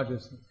Krishna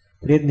consciousness.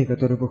 Преданные,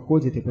 которые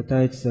выходят и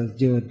пытаются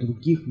сделать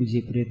других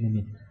людей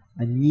преданными,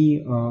 они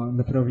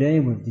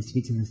направляемы в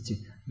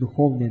действительности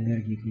духовной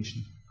энергией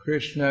Кришны.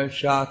 Krishna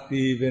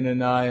Shakti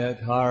Vinanaya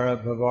Tara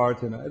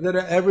Bhavartana. That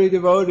every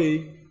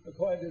devotee,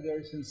 according to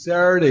their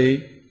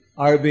sincerity,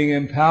 are being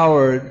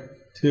empowered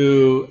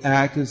to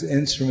act as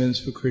instruments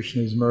for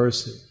Krishna's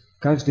mercy.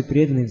 Каждый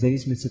преданный, в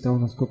зависимости от того,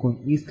 насколько он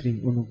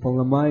искренен,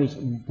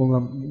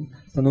 он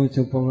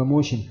становится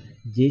уполномочен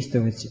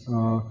действовать,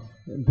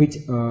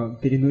 быть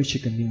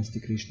переносчиком милости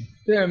Кришны.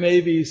 There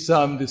may be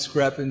some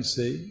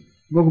discrepancy.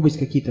 Могут быть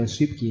какие-то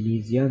ошибки или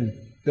изъяны.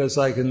 Just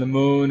like in the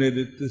moon,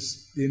 the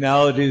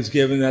analogy is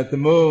given that the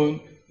moon,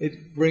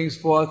 it brings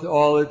forth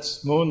all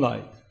its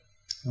moonlight.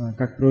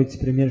 Как приводится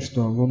пример,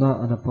 что Луна,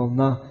 она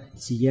полна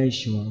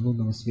сияющего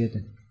лунного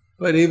света.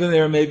 But even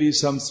there may be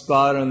some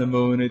spot on the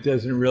moon, it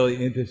doesn't really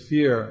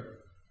interfere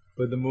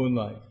with the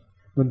moonlight.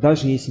 Но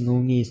даже если на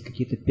Луне есть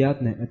какие-то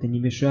пятна, это не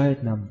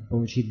мешает нам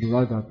получить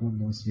благо от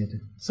лунного света.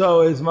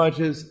 So as much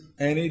as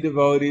any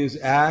devotee is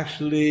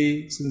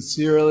actually,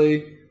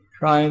 sincerely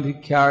trying to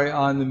carry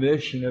on the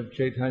mission of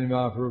Chaitanya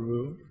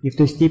Mahaprabhu, И в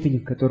той степени,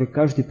 в которой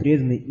каждый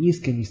преданный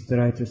искренне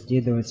старается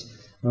следовать,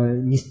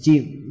 нести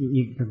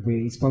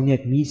и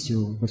исполнять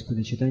миссию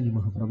Господа Чайтаньи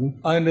Махапрабху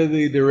under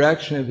the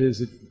direction of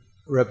his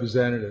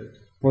representative,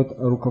 под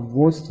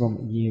руководством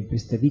и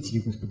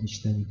представителей Господа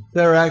Чайтаньи,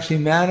 they're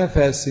actually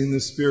manifesting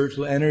the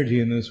spiritual energy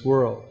in this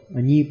world.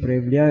 они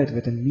проявляют в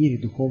этом мире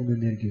духовную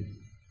энергию.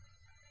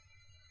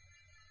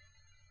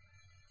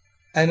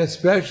 And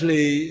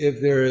especially if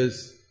there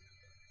is,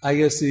 I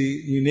guess the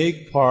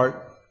unique part,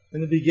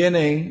 in the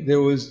beginning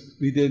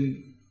we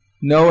didn't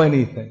know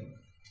anything.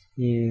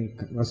 И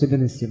в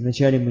особенности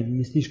вначале мы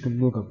не слишком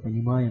много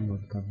понимаем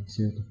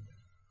все это.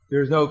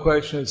 There's no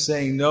question of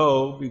saying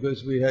no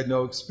because we had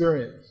no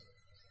experience.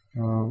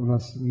 У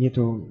нас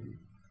нету.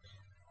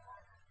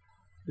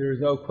 There's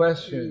no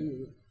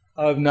question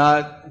of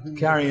not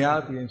carrying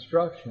out the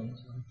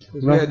instructions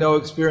because we had no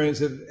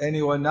experience of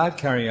anyone not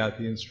carrying out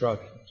the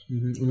instructions.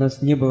 У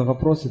нас не было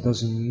вопроса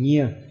даже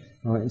не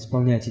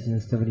исполнять эти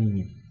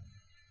наставления.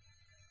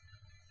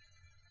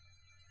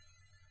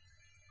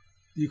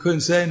 You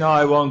couldn't say, no,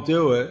 I won't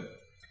do it.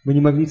 Мы не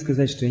могли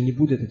сказать, что я не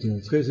буду это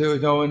делать. Because there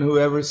was no one who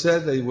ever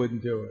said they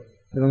wouldn't do it.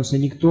 Потому что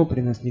никто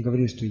при нас не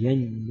говорил, что я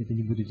это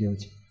не буду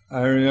делать.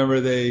 I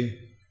remember they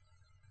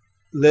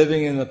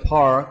living in the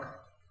park.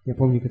 Я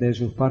помню, когда я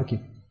жил в парке.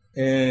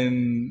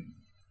 And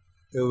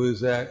it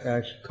was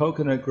actually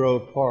Coconut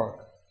Grove Park.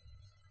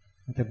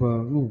 Это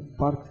был,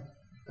 парк,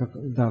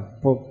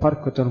 парк,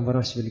 в котором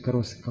выращивали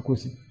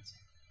кокосы.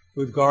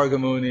 With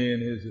Gargamuni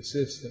and his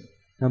assistant.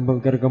 Там был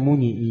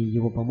Гаргамуни и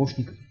его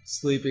помощник.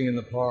 Sleeping in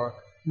the park.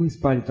 Мы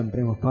спали там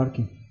прямо в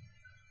парке.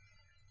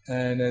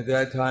 And at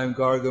that time,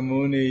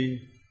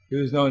 Gargamuni, he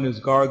was known as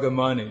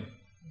Gargamuni.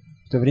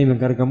 В то время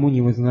Гаргамуни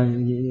его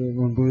знали,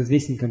 он был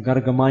известен как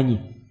Гаргамани.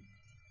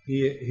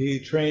 He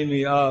trained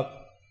me up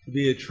to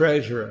be a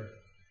treasurer,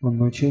 Он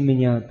научил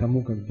меня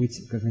тому, как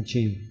быть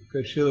казначеем.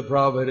 because Srila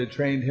Prabhupada had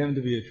trained him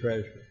to be a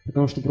treasurer.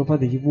 Потому что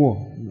Прабхупада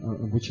его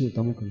обучил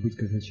тому, как быть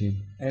казначеем.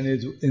 And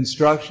his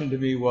instruction to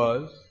me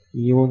was, И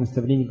его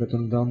наставление,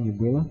 которое он дал мне,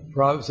 было: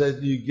 Prabhupada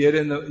said,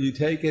 you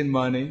take in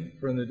money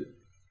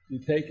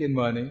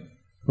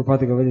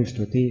Прабхупада говорил,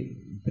 что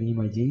ты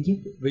принимай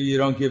деньги, but you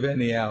don't give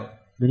any out.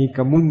 но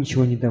никому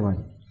ничего не давай.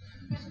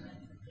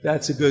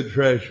 That's a good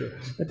treasurer.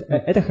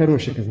 Это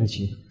хороший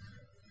казначей.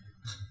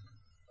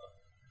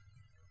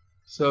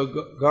 So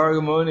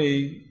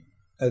Gargamuni,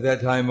 at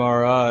that time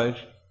Maharaj,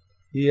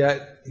 he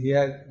had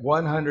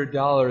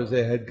 $100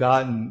 they had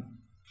gotten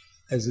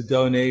as a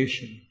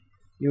donation.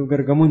 И у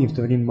Гаргамуни в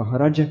то время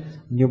Махараджа,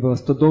 у него было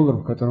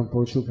 $100, которые он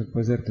получил как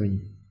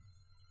пожертвование.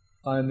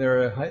 On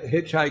their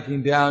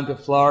hitchhiking down to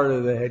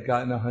Florida, they had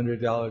gotten a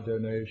 $100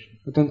 donation.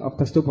 Вот он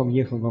автостопом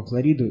ехал во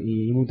Флориду,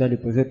 и ему дали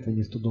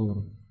пожертвование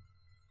 $100.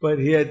 But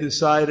he had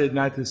decided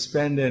not to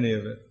spend any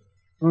of it.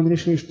 Он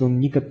решил, что он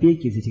ни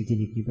копейки из этих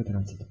денег не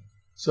потратит.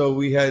 So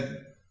we had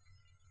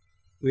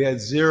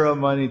zero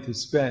money to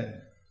spend.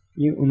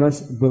 И у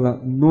нас было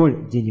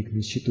 0 денег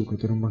на счету,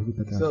 которые мы могли So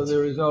потратить.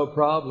 there was no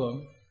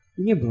problem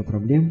И не было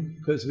проблем,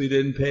 because we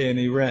didn't pay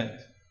any rent,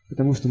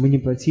 потому что мы не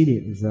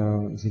платили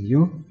за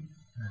жилье,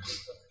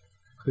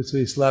 because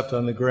we slept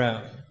on the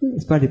ground.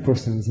 спали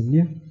просто на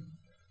земле.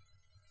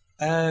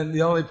 And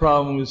the only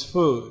problem was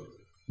food.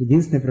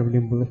 Единственная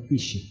проблема была в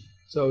пище.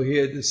 So he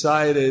had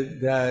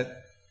decided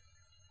that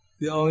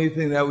the only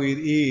thing that we'd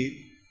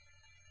eat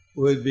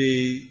would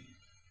be,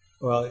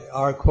 well,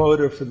 our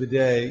quota for the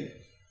day,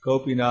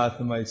 Gopinath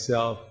and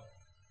myself,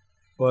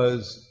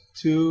 was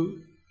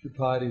 2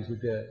 chapatis a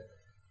day.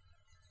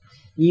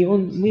 И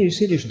мы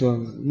решили, что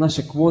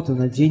наша квота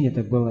на день,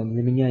 это было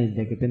для меня и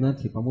для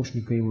Гопинатха, и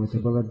помощника его, это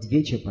было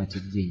 2 чапати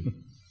в день.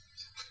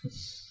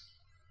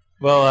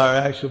 Well, our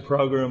actual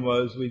program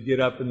was we'd get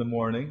up in the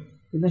morning,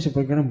 И наша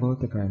программа была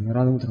такая: мы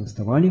рано утром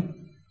вставали,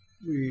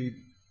 we'd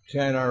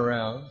chant our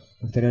rounds,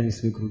 повторяли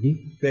свои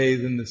круги,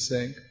 bathe in the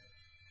sink,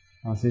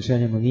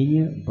 совершали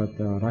моление под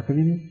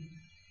раковиной,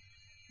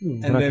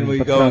 And then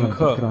we go and cook.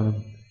 под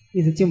краном.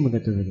 И затем мы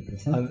готовили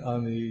просад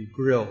on the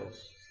grills.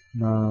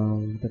 на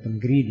вот этом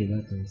гриле,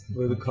 да, то есть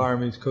Where the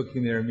karmis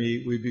cooking their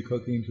meat, we'd be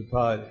cooking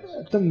chapatis.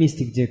 в том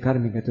месте, где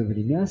карми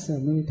готовили мясо,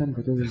 мы там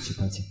готовили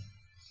чапати.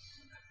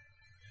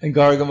 And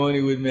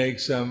Gargamuni would make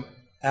some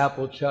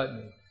apple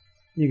chutney.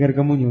 И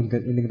Гаргамуни он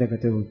иногда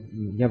готовил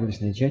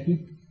яблочные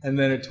чатни. And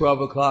then at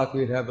 12 o'clock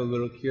we'd have a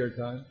little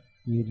kirtan.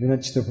 И в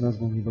 12 часов у нас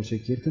был небольшой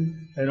киртан.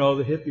 And all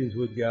the hippies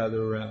would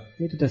gather around.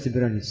 И туда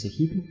собирались все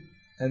хиппи.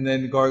 And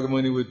then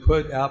Gargamuni would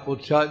put apple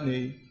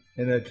chutney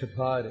in a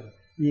chapati.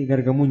 И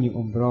Гаргамуни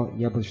он брал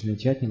яблочные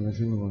чатни,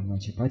 ложил его на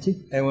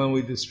чапати. And when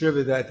we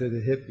distribute that to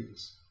the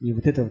hippies. И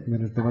вот это вот мы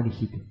раздавали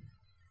хиппи.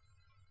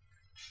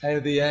 And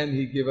at the end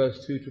he'd give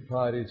us 2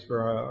 chapatis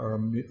for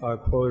our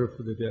quota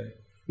for the day.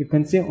 И в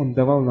конце он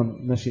давал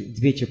нам наши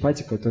 2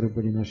 чапати, которые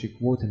были нашей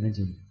квоты на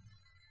день.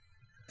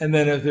 And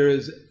then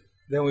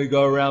then we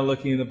go around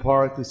looking in the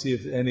park to see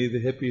if any of the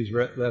hippies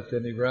left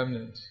any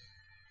remnants.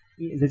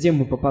 И затем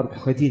мы по парку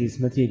ходили,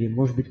 смотрели,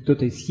 может быть,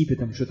 кто-то из хиппи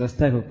там что-то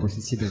оставил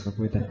после себя,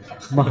 какой-то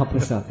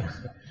махапрасад.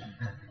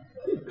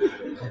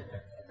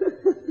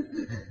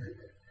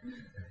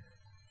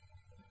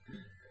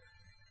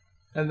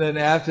 And then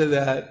after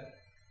that,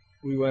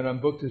 we went on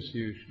book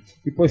distribution.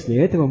 И после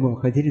этого мы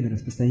выходили на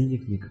распространение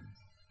книг.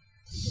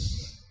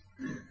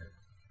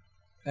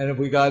 And if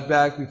we got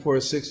back before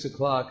 6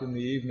 o'clock in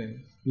the evening,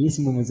 И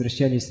если мы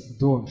возвращались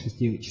до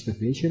 6 часов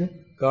вечера,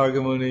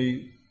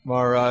 Gargamuni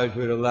Maharaj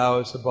would allow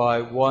us to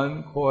buy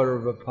 1/4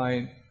 of a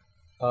pint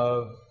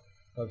of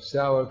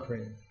sour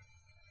cream.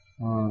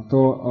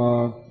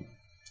 то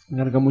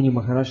Гаргамуни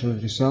Махарадж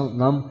разрешал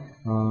нам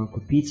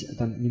купить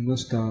там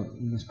немножко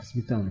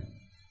сметаны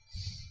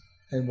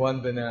And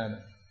 1 banana.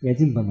 и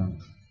 1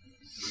 банан.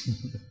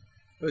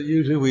 But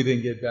usually we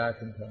didn't get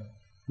back in time.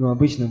 Но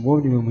обычно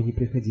вовремя мы не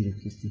приходили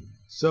к крести.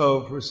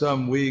 So for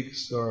some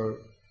weeks or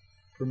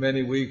for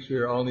many weeks we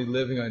were only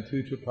living on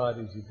 2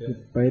 chapatis a day.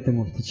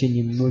 Поэтому в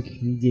течение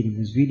многих недель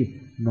мы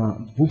жили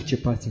на 2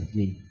 чапатях в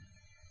день.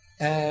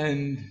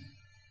 And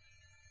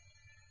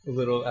a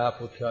little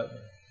apple chutney.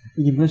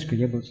 И немножко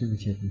яблочного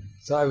чатни.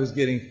 So I was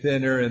getting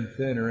thinner and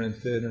thinner and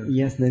thinner. И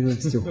я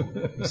становился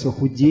все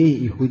худее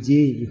и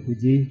худее и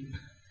худее.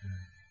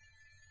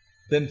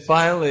 Then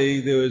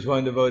finally there was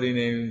one devotee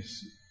named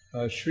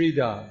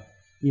Sridham.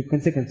 И в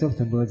конце концов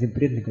там был один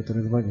преданный,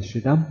 который звали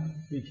Шридам.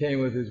 He came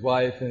with his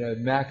wife in a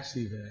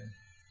maxi van.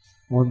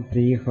 Он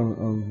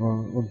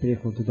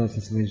приехал туда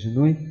со своей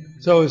женой.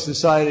 So it was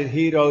decided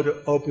he'd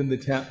open the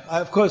temple.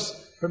 Of course,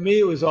 for me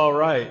it was all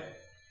right.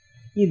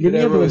 И для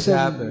меня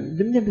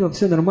было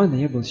все нормально,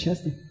 я был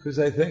счастлив. Because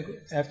I think,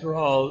 after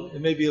all, it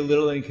may be a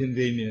little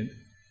inconvenient.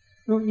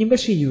 Ну,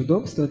 небольшие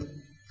неудобства.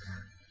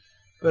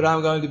 But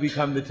I'm going to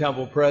become the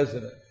temple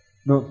president.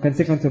 Но в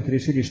конце концов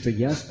решили, что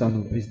я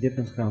стану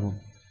президентом храма.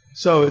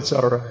 So it's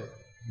all right.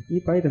 И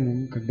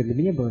поэтому, как бы для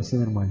меня было все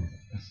нормально.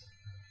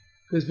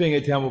 Because being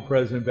a temple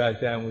president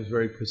back then was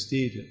very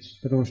prestigious.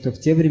 Потому что в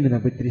те времена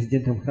быть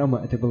президентом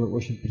храма это было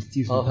очень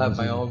престижно. I'll have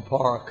my own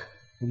park.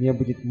 У меня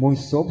будет мой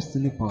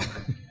собственный парк.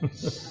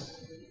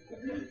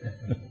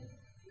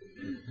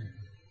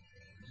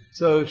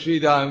 So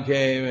Sridham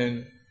came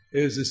and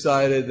it was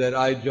decided that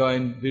I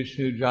joined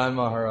Vishnu Jan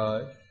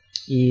Maharaj.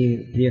 И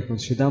приехал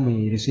Шридам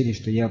и решили,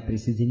 что я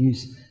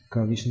присоединюсь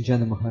к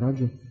Вишнуджану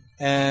Махараджу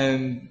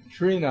And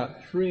Srinath,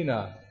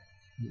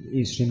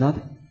 и Шринат.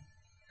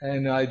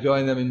 and I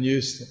joined them in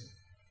Houston.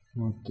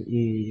 Вот,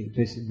 и,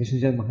 то есть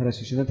Вишнуджан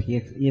Махарадж и Шринат,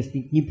 я с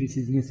ним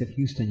присоединился в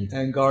Хьюстоне.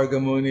 And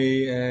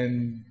Gargamuni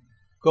and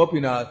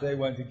Gopinath, they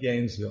went to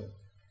Gainesville.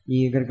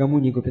 И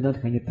Гаргамуни и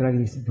Гопинатха, они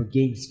отправились в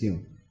Гейнсвилл.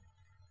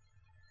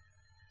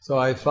 So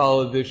I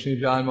followed Vishnu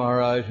Jan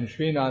Maharaj and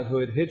Srinath, who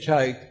had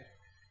hitchhiked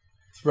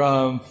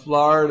from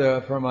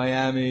Florida, from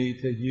Miami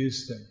to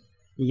Houston.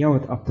 И я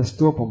вот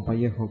автостопом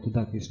поехал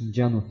туда, к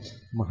Вишнуджану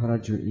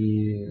Махараджу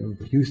и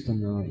в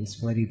Хьюстон из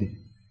Флориды.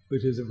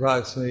 Which is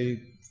approximately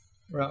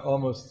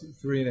almost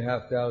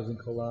 3,500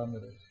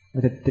 kilometers.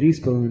 Это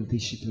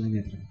 3500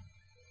 километров.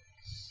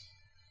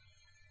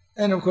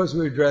 And of course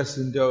we were dressed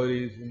in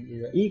dhotis.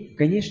 И,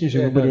 конечно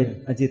же, мы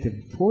были одеты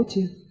в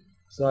фоти.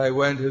 So I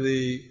went to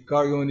the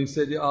Gargamuni and he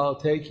said,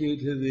 I'll take you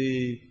to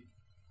the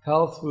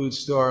health food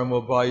store and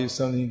we'll buy you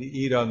something to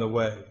eat on the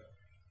way.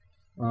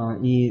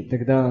 И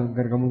тогда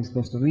Гаргамун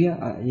сказал, что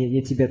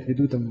я тебя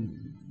отведу там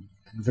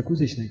к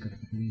закусочной, как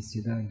это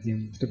привезти, да,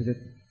 где, чтобы это,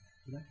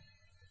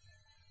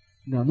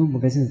 да, ну,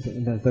 магазин,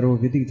 да,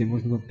 здоровой еды, где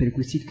можно было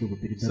перекусить, как бы,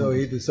 перед So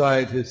дорогой. he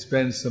decided to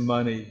spend some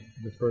money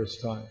the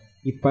first time.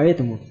 И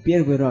поэтому в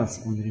первый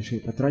раз он решил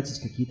потратить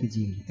какие-то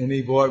деньги. And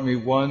he bought me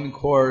 1/4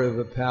 of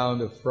a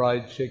pound of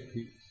fried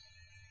chickpeas.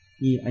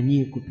 И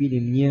они купили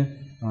мне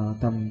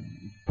там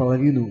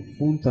половину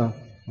фунта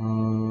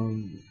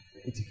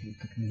этих,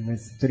 как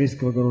называется,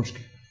 турецкого горошка.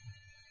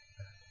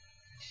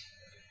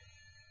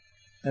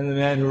 And the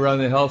man who ran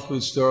the health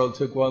food store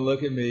took one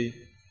look at me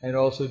and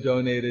also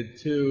donated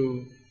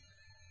 2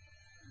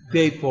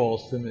 date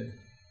balls to me.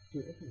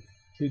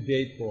 2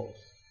 date balls.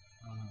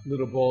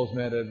 Little balls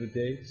made out of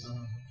dates.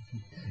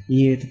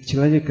 И этот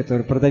человек,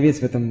 который продавец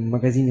в этом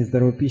магазине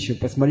здоровой пищи,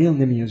 посмотрел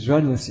на меня,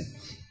 сжалился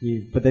и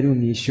подарил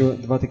мне еще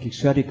 2 таких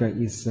шарика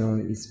из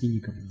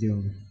фиников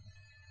сделанных.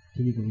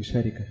 Финиковых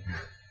шариков.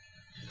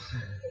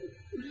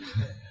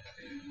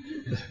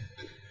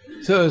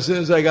 So as soon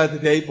as I got the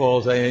date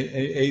balls, I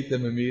ate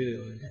them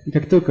immediately. И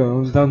как только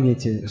он дал мне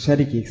эти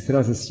шарики, их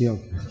сразу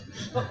съел.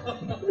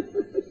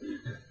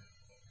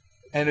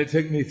 And it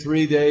took me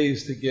 3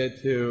 days to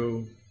get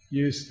to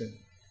Houston,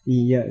 И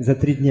я за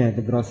 3 дня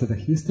добрался до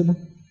Хьюстона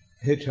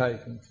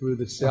hitchhiking through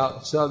the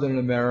southern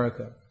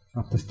America.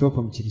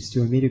 автостопом через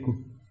всю Америку.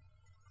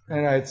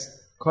 And I had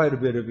quite a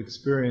bit of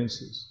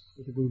experiences.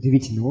 Это был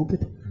удивительный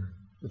опыт.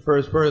 The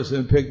first person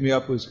who picked me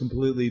up was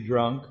completely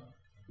drunk.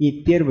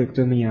 И первый,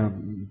 кто меня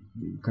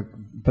как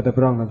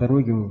подобрал на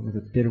дороге,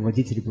 этот первый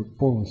водитель был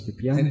полностью And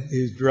пьян.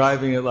 he's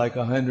driving at like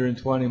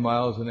 120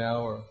 miles an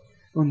hour.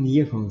 Он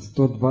ехал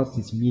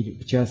 120 миль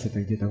в час,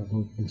 это где-то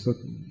около 200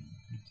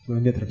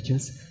 километров в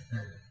час.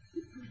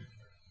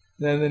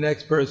 Then the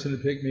next person to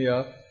pick me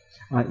up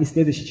И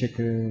следующий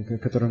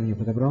человек, который меня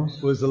подобрал,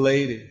 was a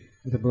lady.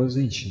 это была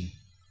женщина.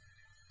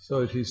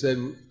 So she said,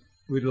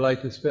 "Would you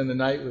like to spend the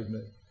night with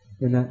me?"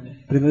 И она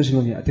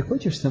предложила мне, а ты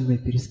хочешь со мной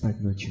переспать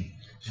ночью?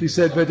 She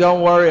said, "But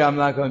don't worry, I'm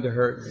not going to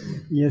hurt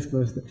you." И я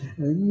сказал, что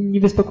не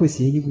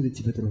беспокойся, я не буду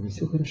тебя трогать,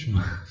 все хорошо.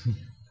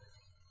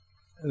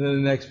 And then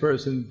the next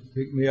person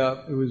picked me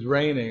up. It was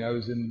raining. I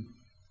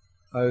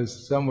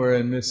was somewhere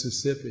in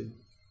Mississippi.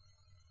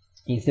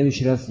 И в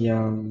следующий раз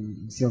я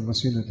сел в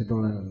машину,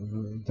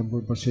 там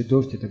был большой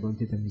дождь, это было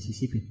где-то в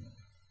Миссисипи.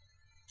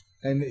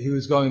 And he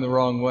was going the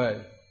wrong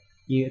way.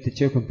 И этот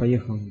человек, он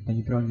поехал по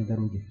неправильной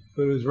дороге.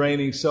 But it was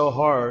raining so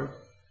hard,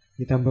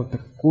 И там был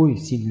такой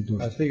сильный I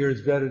дождь, figured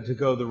it's better to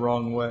go the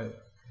wrong way.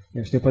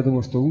 что я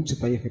подумал, что лучше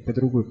поехать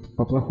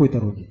по плохой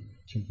дороге,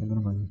 чем по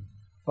нормальной.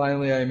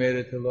 Finally, I made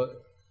it to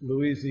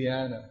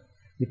Louisiana,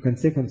 И в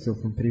конце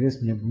концов он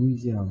привез меня в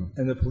Луизиану.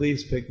 and the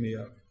police picked me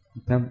up. И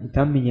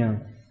там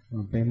меня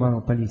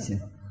поймала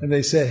полиция. And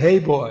they said, "Hey,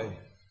 boy,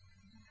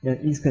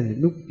 И сказали,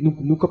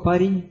 ну-ка,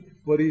 парень,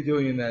 what are you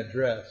doing in that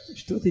dress?"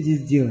 что ты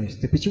здесь делаешь?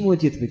 Ты почему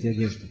одет в эти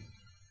одежды?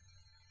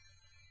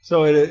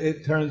 So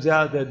it turns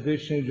out that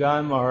Vishnu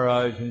Jan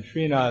Maharaj and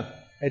Srinath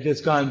had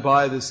just gone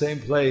by the same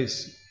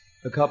place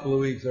a couple of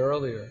weeks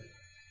earlier.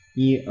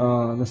 И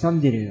на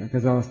самом деле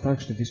оказалось так,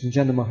 что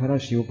Вишнуджана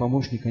Махарадж и его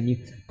помощник,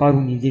 они пару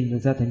недель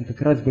назад, они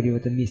как раз были в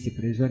этом месте,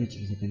 проезжали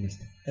через это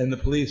место. And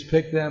the police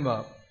picked them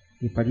up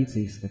И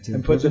полиция их схватила,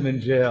 and put them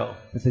in jail.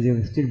 посадила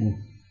их в тюрьму.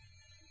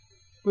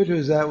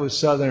 That was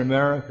Southern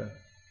America.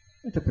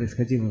 Это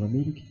происходило в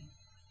Америке.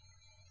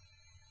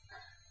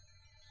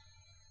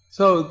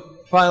 So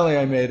finally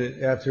I made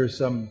it, after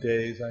some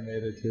days, I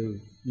made it to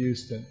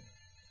Houston.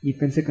 И в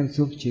конце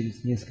концов,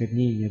 через несколько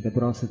дней я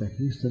добрался до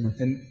Хьюстона.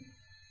 And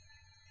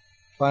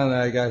finally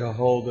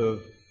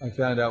I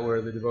found out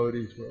where the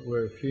devotees were,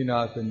 where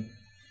Srinath and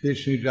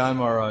Vishnu Jan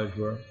Maharaj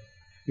were.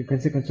 И в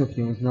конце концов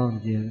я узнал,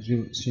 где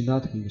жил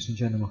Шринатх и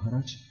Вишнуджана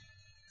Махарадж.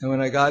 And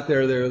when I got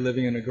there, they were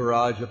living in a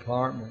garage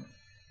apartment.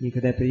 И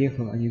когда я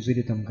приехал, они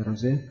жили там в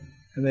гараже.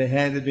 And they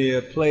handed me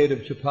a plate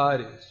of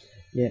chapatis.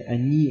 И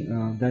они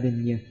дали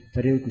мне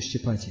тарелку с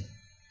чапати.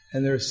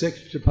 And there were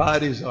 6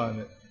 chapatis on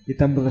it. И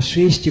там было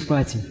 6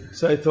 чапати.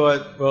 So I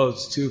thought, well,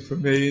 it's 2 for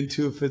me and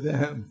 2 for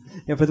them.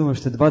 Я подумал,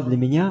 что 2 для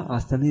меня, а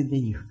остальные для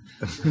них.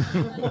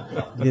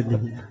 2 для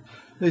меня.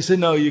 They said,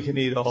 no, you can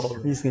eat all of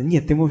it. Они сказали,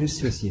 нет, ты можешь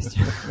все съесть.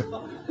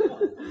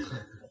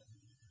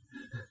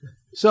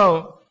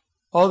 So,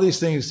 all these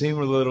things seem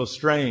a little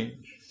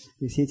strange,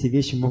 И все эти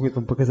вещи могут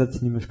вам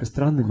показаться немножко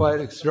странными,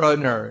 quite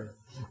extraordinary.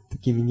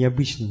 такими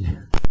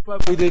необычными.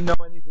 But we didn't know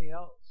anything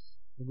else.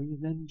 Но мы не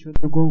знаем ничего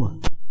другого.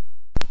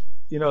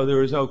 You know, there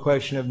was no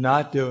question of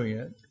not doing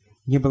it,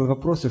 Не было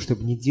вопроса,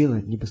 чтобы не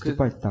делать, не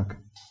поступать так.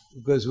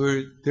 because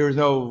there was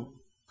no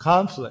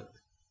conflict.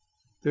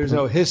 There's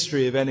no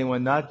history of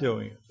anyone not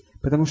doing it.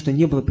 Потому что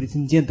не было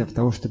прецедентов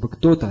того, чтобы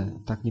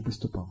кто-то так не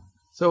поступал.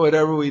 So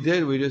whatever we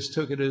did, we just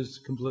took it as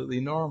completely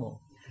normal.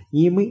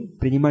 И мы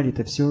принимали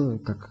это все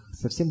как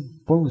совсем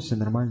полностью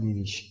нормальные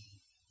вещи.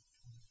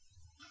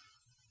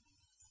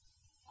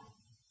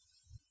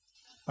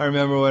 I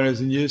remember when I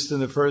was in Houston,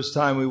 the first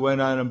time we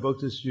went on a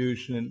book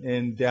distribution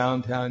in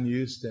downtown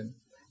Houston.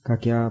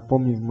 Как я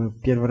помню, мы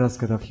первый раз,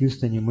 когда в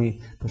Хьюстоне,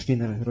 мы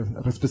пошли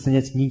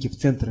распространять книги в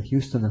центрах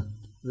Хьюстона.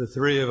 The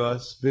 3 of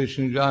us,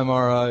 Vishnu Jan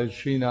Maharaj,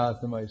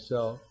 Srinath, and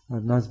myself.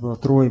 Нас было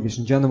 3,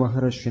 Вишнуджана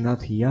Махарадж,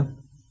 Шринатх и я.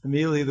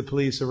 Immediately the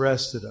police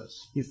arrested us.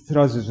 И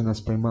сразу же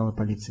нас поймала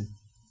полиция.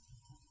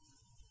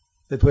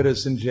 They put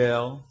us in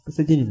jail,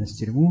 Посадили нас в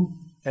тюрьму,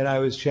 and I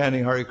was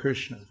chanting Hare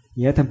Krishna.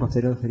 и я там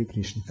повторял Хари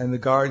Кришна. And the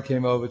guard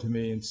came over to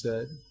me and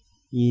said,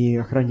 И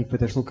охранник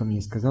подошел ко мне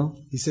и сказал,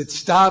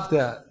 stop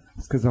that.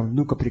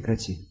 ну-ка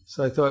прекрати.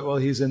 So I thought, well,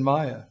 he's in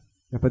Maya.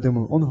 Я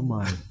подумал, он в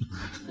мае.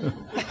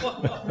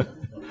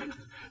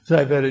 So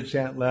I better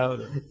chant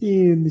louder.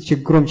 И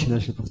значит, громче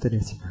начал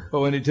повторять.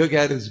 But when he took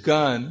out his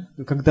gun,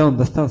 Но когда он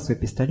достал свой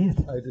пистолет,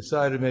 I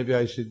decided maybe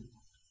I should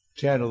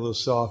chant a little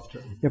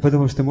softer. я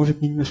подумал, что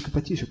может мне немножко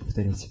потише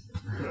повторять.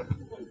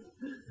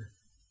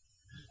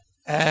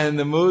 And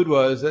the mood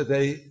was that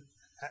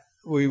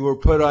we were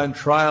put on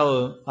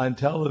trial on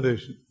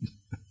television.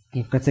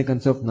 И в конце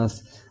концов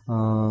нас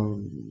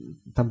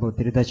там была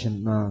передача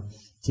на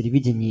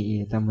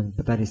телевидении, и там мы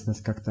пытались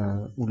нас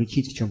как-то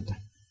уличить в чем-то.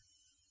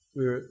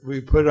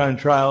 We put on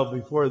trial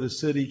before the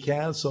city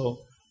council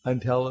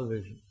on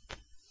television.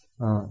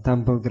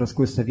 Там был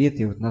городской совет,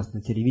 и вот нас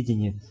на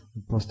телевидении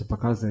просто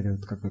показывали,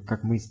 вот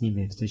как мы с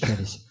ними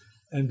встречались.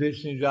 And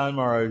Vishnu Jan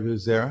Maharaj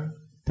was there.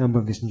 Там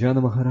был Вишнуджана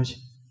Махарадж.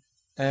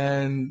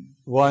 And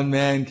one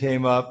man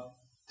came up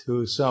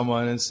to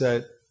someone and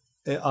said,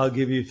 I'll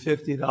give you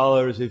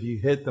 $50 if you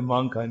hit the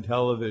monk on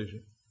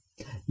television.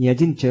 И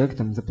один человек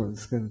там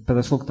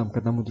подошел к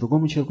одному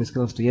другому человеку и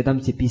сказал, что я дам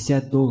тебе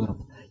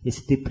 $50,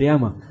 если ты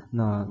прямо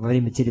во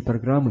время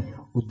телепрограммы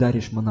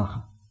ударишь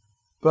монаха.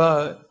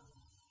 But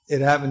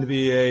it happened to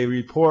be a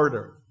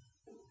reporter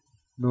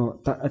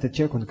Но этот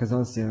человек, он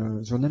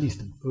оказался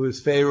журналистом, who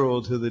was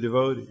favorable to the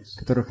devotees.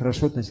 который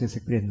хорошо относился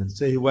к преданным.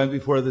 So he went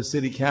before the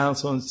city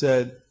council and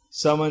said,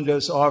 someone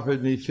just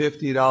offered me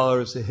 $50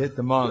 to hit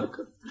the monk.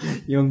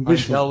 И он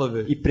вышел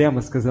и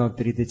прямо сказал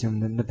перед этим,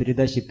 на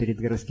передаче перед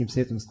городским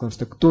советом, сказал,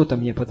 что кто-то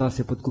мне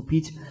пытался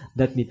подкупить,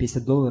 дать мне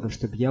 $50,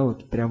 чтобы я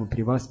вот прямо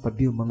при вас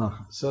побил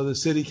монаха. So the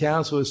city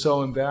council was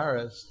so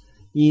embarrassed.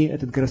 И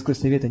этот городской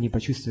совет, они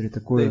почувствовали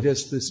такое... They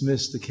just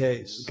dismissed the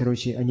case.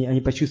 Короче,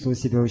 они почувствовали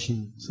себя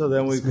очень So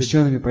then we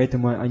смущенными,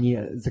 поэтому они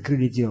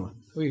закрыли дело.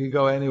 We could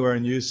go anywhere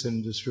in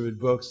Houston, distribute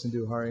books and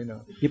do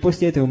Harinam. И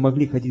после этого мы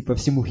могли ходить по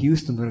всему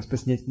Хьюстону,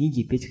 распространять книги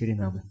и петь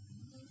харинамы.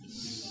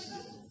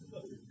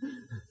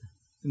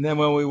 And then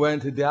when we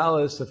went to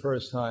Dallas the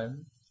first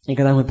time, И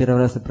когда мы первый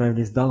раз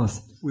отправились в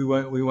Даллас, we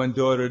went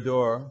door to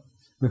door,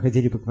 мы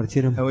ходили по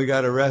квартирам, and we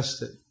got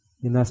arrested.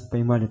 и нас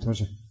поймали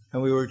тоже.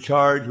 And we were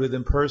charged with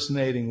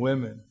impersonating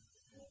women.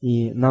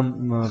 И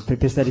нам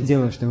приписали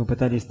дело, что мы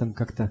пытались там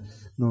как-то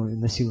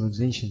насиловать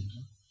женщин.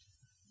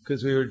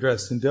 Because we were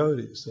dressed in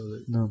dhotis. So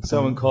that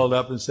someone called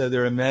up and said,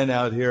 there are men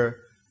out here,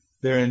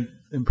 they're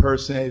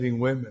impersonating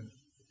women.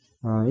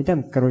 И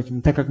там, короче,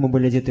 так как мы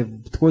были одеты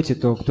в тхоти,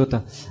 то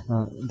кто-то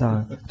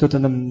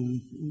нам,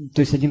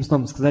 то есть одним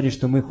словом сказали,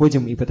 что мы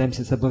ходим и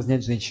пытаемся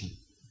соблазнять женщин.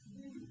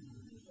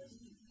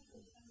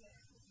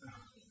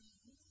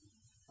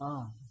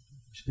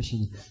 Прошу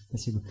прощения,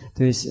 спасибо.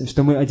 То есть,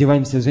 что мы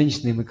одеваемся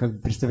женщинами, мы как бы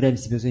представляем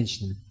себя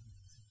женщинами.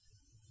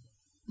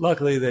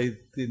 Luckily,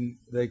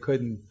 they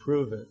couldn't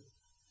prove it.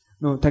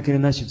 Но так или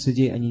иначе в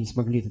суде они не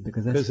смогли это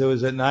доказать. Because it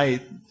was at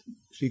night,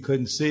 she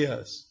couldn't see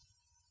us.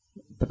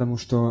 Потому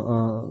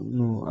что,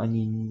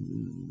 они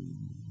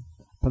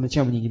по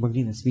ночам они не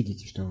могли нас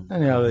видеть, что.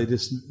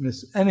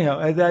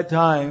 Anyhow, at that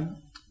time,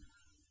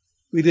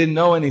 we didn't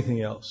know anything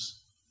else.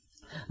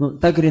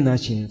 Так или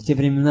иначе, в те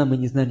времена мы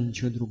не знали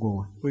ничего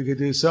другого. We could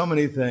do so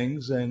many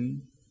things,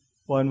 and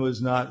one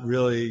was not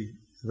really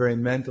very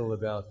mental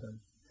about them.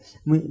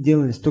 Мы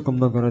делали столько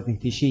много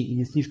разных вещей и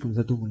не слишком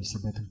задумывались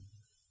об этом.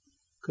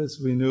 Because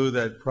we knew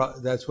that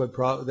that's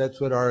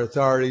what our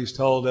authorities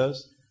told us,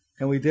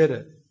 and we did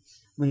it.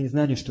 Мы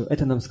знали, что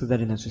это нам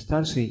сказали наши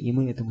старшие, и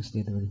мы этому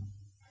следовали.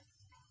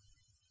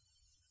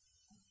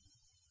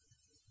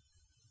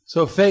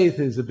 So faith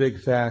is a big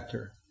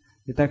factor.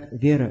 Итак,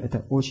 вера –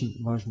 это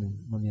очень важный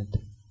момент.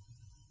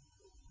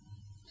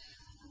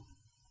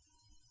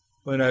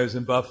 When I was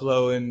in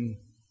Buffalo in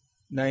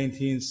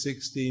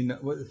 1916,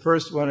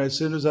 as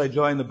soon as I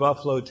joined the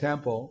Buffalo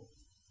Temple,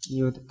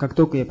 И вот как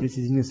только я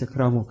присоединился к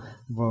храму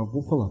в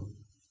Буффало,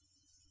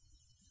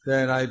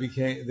 then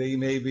they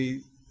made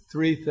me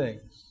 3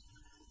 things.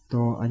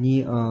 то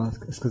они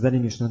сказали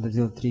мне, что надо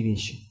делать 3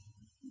 вещи.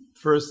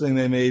 First thing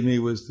they made me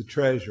was the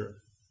treasurer.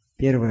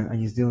 Первое,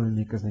 они сделали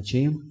меня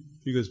казначеем,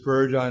 Because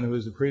Burjan, who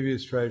was the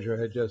previous treasurer,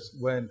 had just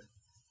went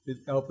to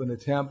open a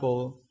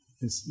temple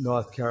in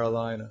North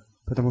Carolina.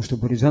 потому что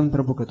Буриджан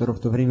Прабху, который в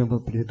то время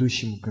был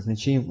предыдущим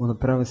казначеем, он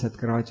отправился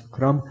открывать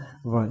храм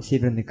в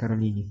Северной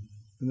Каролине.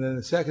 And then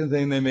the second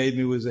thing they made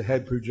me was a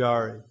head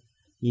pujari.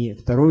 И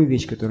вторую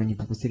вещь, которую они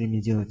попросили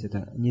мне делать,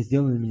 это они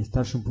сделали меня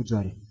старшим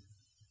пуджари.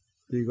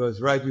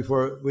 Because right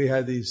before we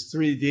had these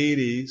 3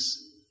 deities,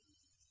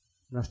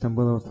 У нас там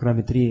было в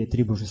храме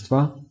три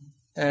божества.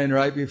 and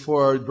right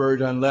before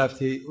Burjan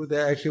left,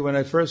 actually when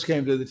I first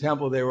came to the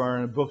temple, they were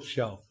on a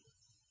bookshelf.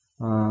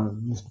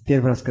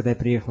 Первый раз, когда я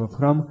приехал в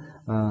храм,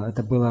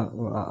 это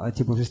было,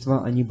 эти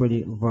божества, они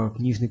были в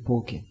книжной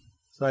полке.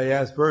 So I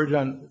asked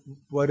Burjan,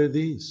 what are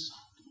these?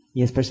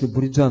 Я спросил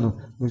Буриджан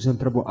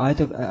Прабху, а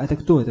это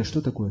кто, это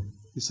что такое?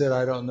 He said,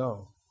 I don't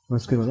know. Он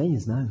сказал, я не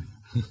знаю.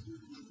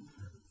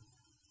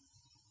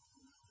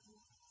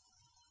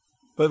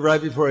 But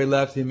right before he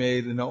left, he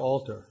made an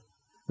altar.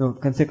 Но в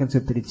конце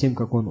концов, перед тем,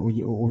 как он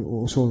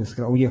уехал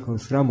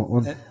из храма,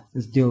 он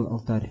сделал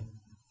алтарь.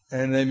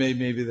 And they made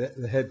me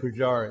the head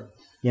pujari.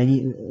 И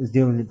они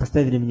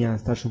поставили меня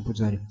старшим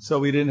пуджари. So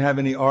we didn't have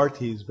any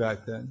artis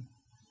back then.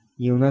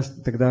 И у нас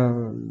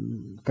тогда,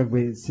 как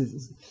бы,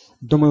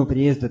 до моего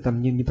приезда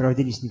там не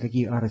проводились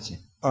никакие арати.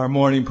 Our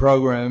morning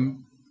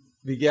program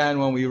began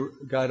when we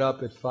got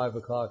up at 5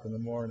 o'clock in the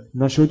morning.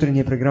 Наша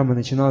утренняя программа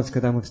начиналась,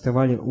 когда мы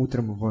вставали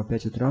утром в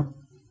 5 утра.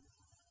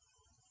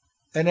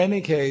 In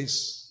any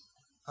case,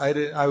 I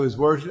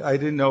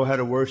didn't know how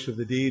to worship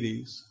the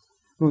deities.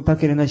 Ну,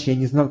 так или иначе, я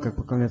не знал, как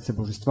поклоняться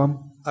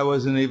божествам. I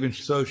wasn't even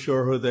so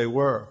sure who they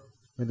were.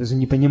 Я даже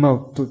не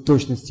понимал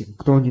точности,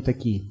 кто они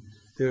такие.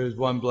 There was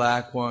one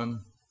black one,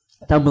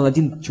 Там был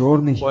один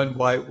черный, one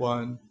white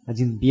one,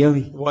 один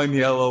белый one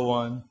yellow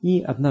one,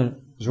 и одна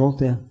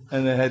желтая.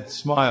 and they had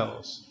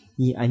smiles.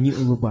 И они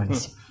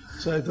улыбались.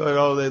 So I thought,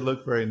 oh, they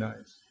look very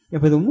nice. Я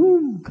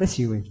подумал,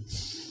 красивые.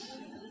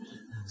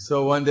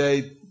 So one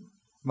day,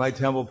 my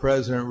temple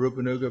president,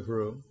 Rupanuga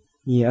Prabhu,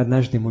 И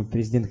однажды мой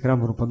президент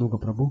храма Рупануга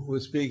Прабху,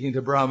 was speaking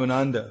to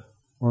Brahmananda.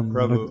 он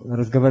Прабху.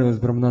 разговаривал с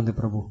Браманандой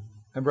Прабху.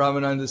 And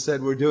Brahmananda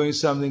said, we're doing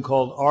something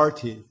called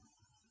arti.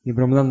 И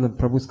Брамананда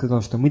Прабху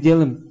сказал, что мы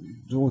делаем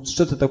вот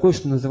что-то такое,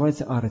 что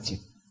называется арати.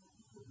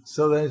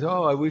 So they said,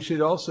 oh, we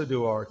should also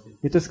do arti.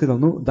 И тот сказал,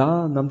 ну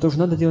да, нам тоже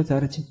надо делать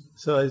арати.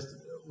 So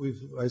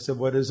I said,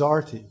 what is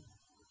arti?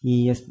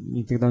 И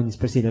тогда они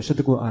спросили, а что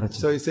такое арати?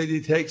 So he said,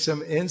 you take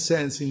some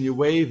incense and you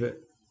wave it.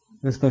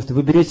 Он сказал, что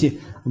вы берете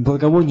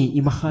благовоние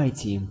и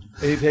махаете им.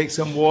 And you take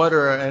some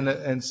water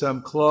and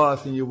some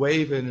cloth and you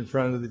wave it in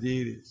front of the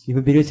deities. И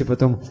вы берете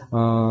потом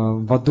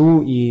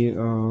воду и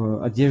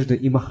одежду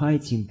и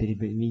махаете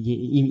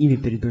ими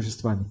перед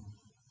божествами.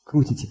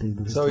 Крутите перед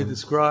So he божествами.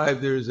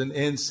 described there's an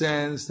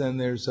incense, then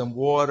there's some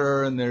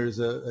water, and there's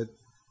a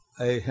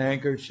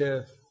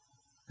handkerchief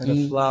and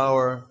a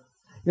flower.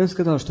 И он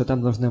сказал, что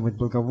там должна быть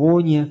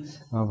благовоние,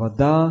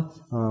 вода,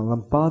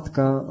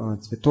 лампадка,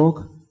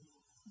 цветок.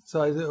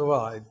 So I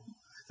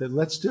said,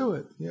 let's do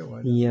it. Yeah,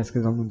 why И not? я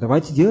сказал, ну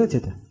давайте делать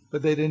это.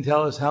 But they didn't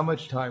tell us how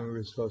much time we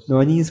were supposed to. Но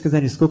они не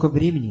сказали, сколько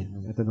времени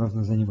это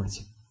должно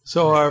занимать.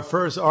 So our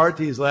first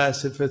artis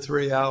lasted for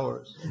 3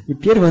 hours. И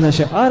первая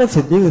наша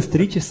арати длилась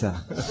 3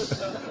 часа.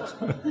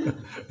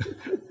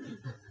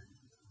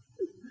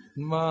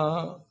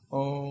 Ma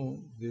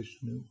Om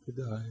Vishnu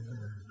Padaya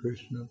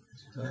Krishna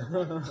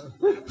Padaya.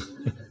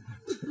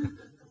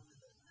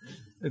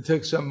 It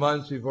took some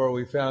months before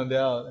we found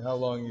out how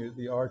long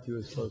the arti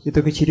was supposed И to.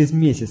 только через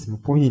месяц мы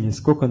поняли,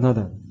 сколько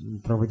надо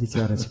проводить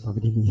арати по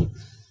времени.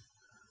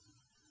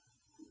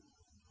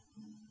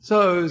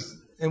 So it was,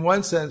 in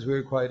one sense, we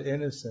were quite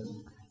innocent,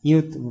 И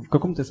вот в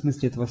каком-то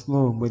смысле этого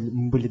слова мы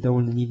были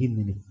довольно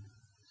невинными.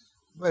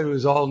 but it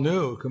was all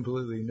new,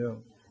 completely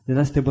new. Для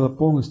нас это было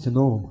полностью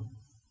новым.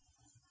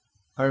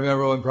 I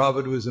remember when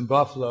Prabhupada was in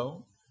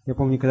Buffalo, Я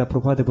помню, когда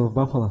Прабхупада был в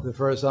Баффало, the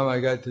first time I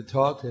got to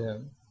talk to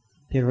him.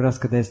 первый раз,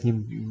 когда я с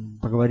ним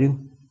поговорил,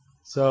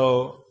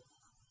 So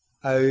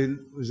I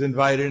was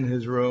invited in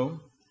his room,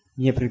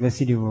 меня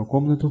пригласили в его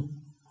комнату,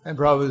 and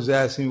Prabhupada was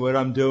asking what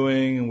I'm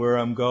doing and where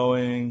I'm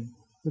going,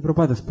 и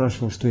Прабхупада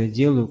спрашивал, что я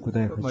делаю,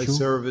 куда я what my хочу,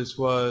 service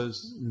was.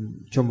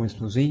 в чем мое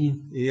служение.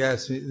 He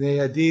asked me, they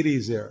had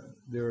deities there,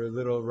 There were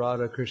little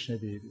Radha Krishna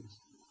deities.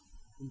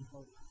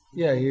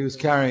 Yeah, he was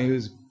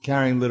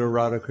carrying little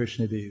Radha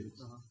Krishna deities.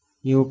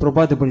 И у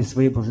Прабхупады были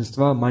свои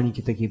божества,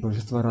 маленькие такие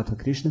божества Радха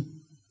Кришны.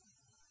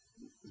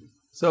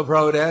 So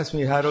Prabhupada asked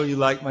me, how do you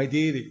like my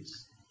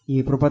deities?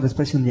 И Прабхупада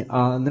спросил меня,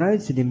 а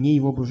нравятся ли мне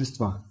его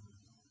божества?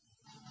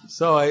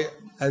 So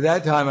at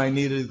that time I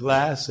needed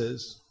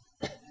glasses.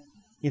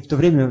 И в то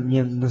время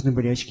мне нужны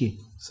были очки.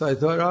 So I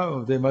thought,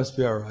 oh, they must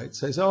be all right.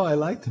 So I said, oh, I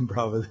like them,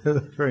 Prabhupada. They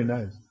look very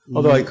nice.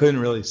 Although I couldn't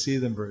really see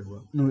them very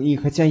well. Ну и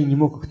хотя я не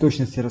мог их в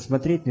точности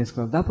рассмотреть, но я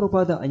сказал, да,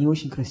 Прабхупада, они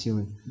очень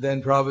красивые.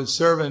 Then Prabhupada's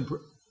servant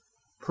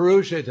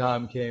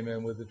Purushottam came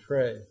in with a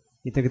tray.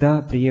 И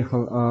тогда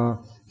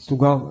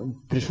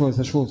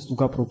зашел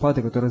слуга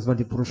Прабхупады, который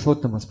звали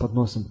Пурушоттама, с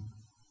подносом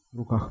в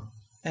руках.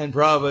 And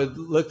Prabhupada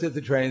looked at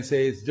the tray and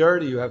said, it's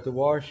dirty, you have to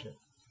wash it.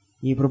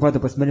 И Прабхупада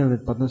посмотрел на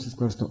этот поднос и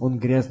сказал, что он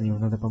грязный, его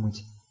надо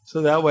помыть.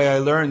 So that way I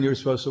learned you're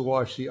supposed to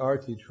wash the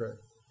arti tray.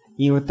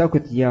 И вот так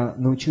вот я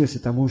научился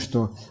тому,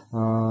 что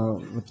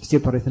вот все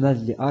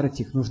парафиналии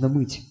арати их нужно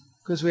мыть.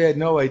 Because we had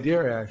no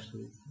idea,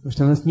 actually. Потому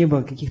что у нас не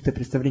было каких-то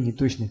представлений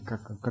точных,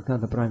 как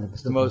надо правильно The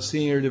поступать. most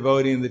senior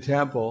devotee in the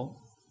temple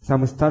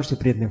Самый старший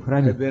преданный в had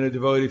храме been a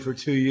devotee for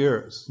 2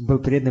 years, был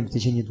преданным в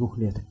течение 2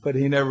 лет. but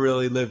he never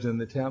really lived in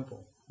the temple.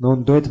 Но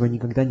он до этого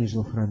никогда не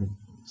жил в храме.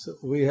 So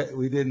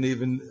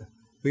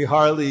we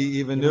hardly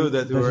even knew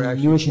that there were Даже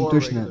не actually очень 4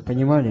 точно regular.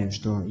 понимали,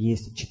 что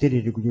есть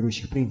 4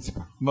 регулирующих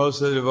принципа.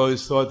 Most of the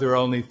devotees thought there were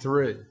only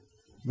 3.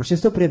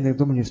 Большинство преданных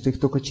думали, что их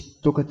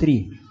только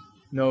 3.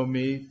 No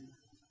meat,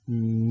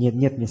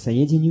 Нет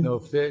мясоедению, no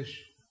fish,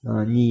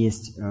 не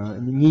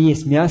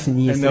есть мясо,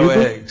 не and есть no рыбу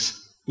eggs.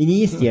 и не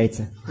есть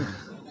яйца.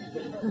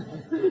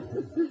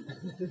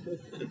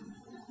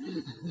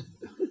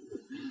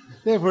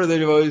 Therefore, the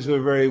devotees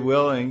were very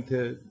willing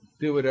to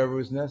do whatever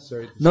was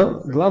necessary.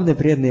 Но главные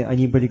преданные,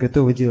 они были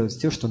готовы делать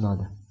все, что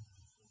надо.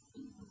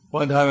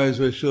 One time I was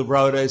with Srila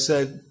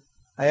Prabhupada,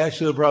 I asked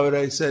Srila Prabhupada,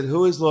 I said,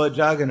 who is Lord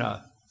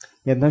Jagannath?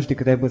 И однажды,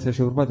 когда я был со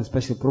Шрилой Прабхупадой,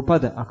 спросил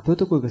Прабхупада, а кто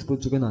такой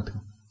Господь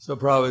Джаганатха? So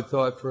Prabhupada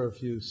thought for a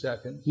few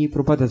seconds. И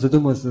Прабхупада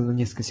задумался на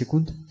несколько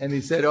секунд, And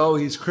he said, oh,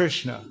 he's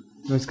Krishna.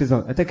 и он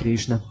сказал, это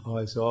Кришна. Oh,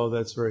 I said, oh,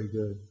 that's very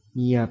good.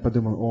 И я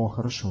подумал, о,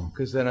 хорошо.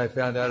 Because then I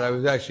found out I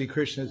was actually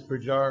Krishna's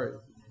Pujari.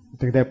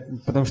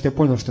 Потому что я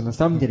понял, что на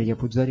самом деле я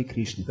пуджари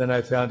Кришны. Then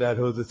I found out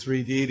who the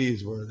 3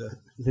 deities were.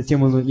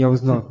 Затем я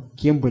узнал,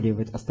 кем были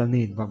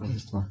остальные 2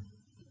 божества.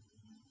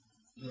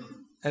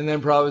 And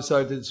then Prabhupada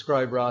started to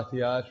describe Rath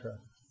Yatra.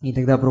 И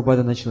тогда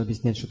Прабхупада начал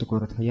объяснять, что такое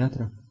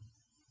Радха-ятра.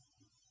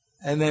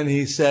 And then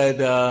he said,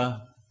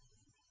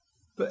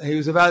 but he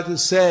was about to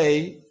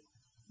say,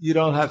 you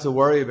don't have to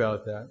worry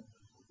about that.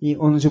 И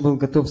он уже был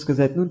готов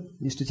сказать,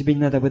 что тебе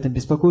не надо об этом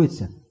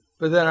беспокоиться.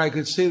 But then I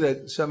could see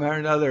that somehow or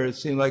another it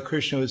seemed like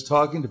Krishna was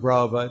talking to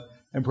Prabhupada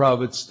and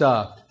Prabhupada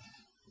stopped.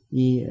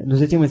 Но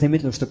затем я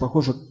заметил, что,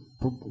 похоже,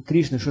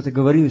 Кришна что-то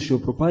говорил еще о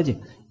Прабхупаде,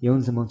 и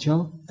он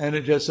замолчал. And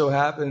it just so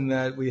happened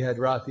that we had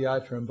Rath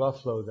Yatra in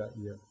Buffalo that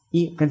year.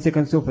 И, в конце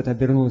концов, это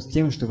обернулось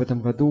тем, что в этом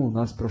году у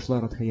нас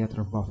прошла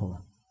Радха-ятра в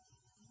Баффало.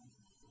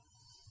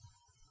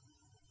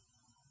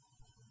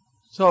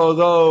 So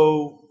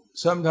although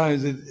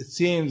sometimes it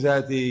seems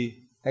that the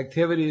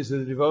activities of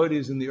the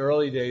devotees in the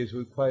early days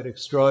were quite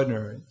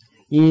extraordinary,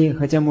 И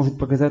хотя может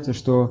показаться,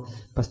 что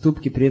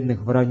поступки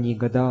преданных в ранние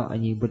года,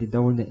 они были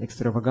довольно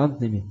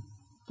экстравагантными,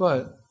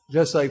 but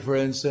just like, for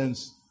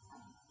instance,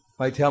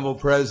 my temple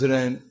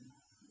president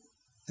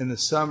in the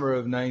summer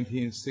of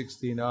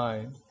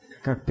 1969,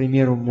 как, к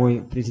примеру,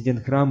 мой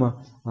президент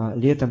храма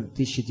летом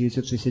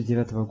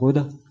 1969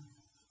 года,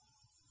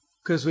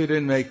 because we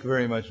didn't make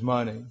very much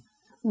money,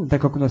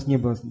 так как у нас не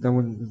было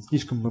довольно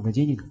слишком много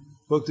денег,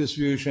 book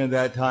distribution at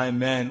that time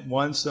meant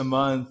once a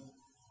month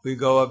we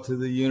go up to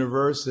the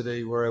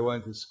university where I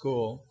went to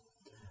school.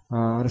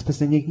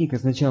 Распространение книг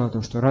означало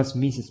то, что раз в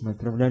месяц мы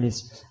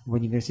отправлялись в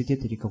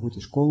университет или какую-то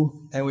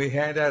школу And we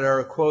hand out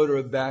our quota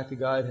of Back to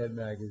Godhead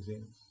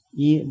magazines.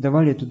 и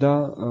давали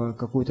туда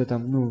какую-то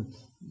там,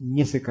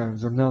 несколько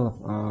журналов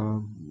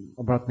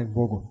обратных к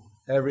Богу.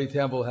 Every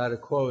temple had a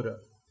quota.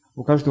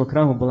 У каждого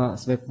храма была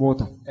своя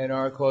квота. And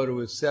our quota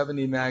was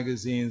 70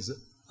 magazines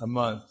a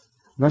month,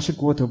 Наша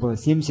квота была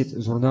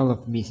 70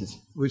 журналов в месяц.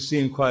 which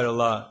seemed quite a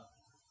lot.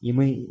 И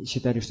мы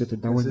считали, что это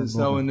And довольно since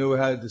no one много. knew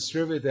how to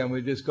distribute them,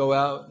 we'd just go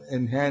out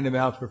and hand them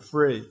out for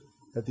free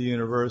at the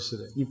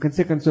university. И в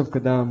конце концов,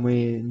 когда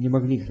мы не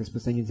могли их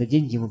распространить за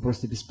деньги, мы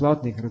просто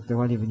бесплатно их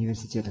раздавали в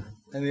университетах.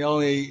 And the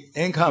only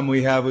income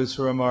we have was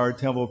from our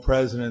temple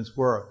president's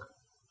work.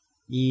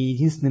 И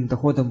единственным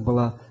доходом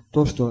было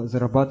то, что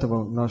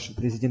зарабатывал наш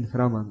президент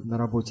храма на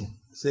работе.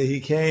 So he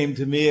came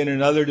to me and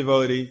another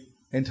devotee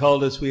and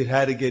told us we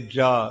had to get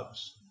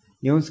jobs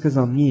И он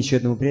сказал мне, еще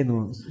одному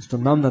преданному, что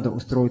нам надо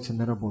устроиться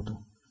на работу.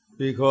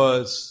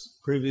 because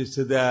previous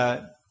to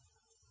that,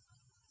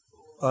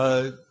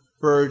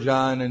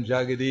 Burjan and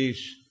Jagadish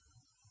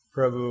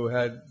Prabhu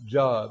had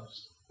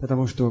jobs.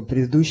 Потому что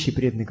предыдущие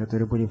преданные,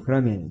 которые были в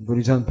храме,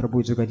 Буриджан Прабху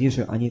и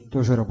Джагадиши, они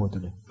тоже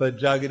работали. But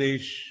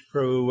Jagadish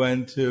Prabhu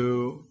went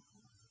to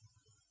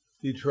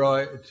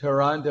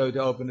Toronto to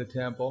open a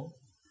temple.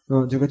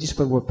 Но Джагадиш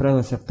Прабху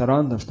отправился в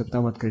Таранто, чтобы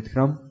там открыть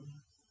храм.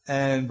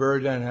 And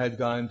Burjan had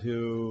gone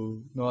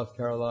to North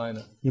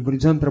Carolina. И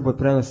Бриджан Прабху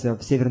отправился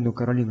в Северную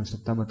Каролину,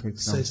 чтобы там открыть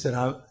So храм. he said,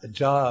 a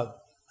job.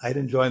 I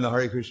didn't join the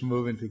Hare Krishna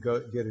movement to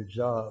go get a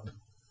job.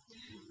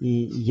 И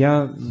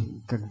я,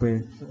 как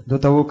бы, до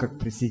того, как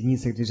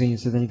присоединиться к движению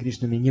Создания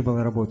Кришны, у меня не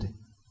было работы.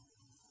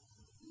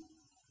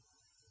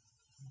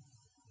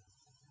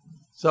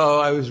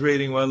 So I was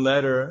reading one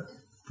letter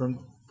from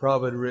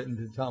Prabhupada written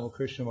to Tamal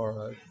Krishna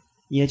Maharaj.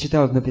 И я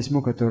читал одно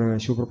письмо, которое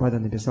Шрила Прабхупада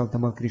написал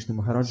Тамал Кришна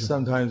Махараджу.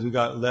 Sometimes we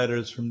got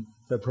letters from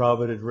that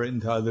Prabhupada had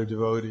written to other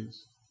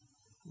devotees.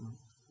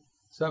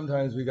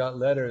 Sometimes we got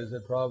letters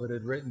that Prabhupada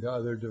had written to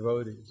other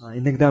devotees.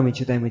 Иногда мы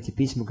читаем эти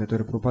письма,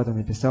 которые Прабхупада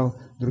написал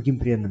другим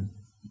преданным.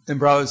 And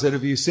Prabhupada said,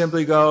 if you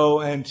simply go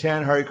and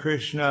chant Hare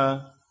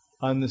Krishna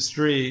on the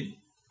street,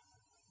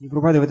 И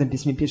Прабхупада в этом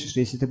письме пишет, что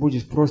если ты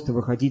будешь просто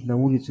выходить на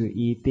улицу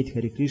и петь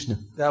Харе Кришна,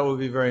 that will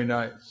be very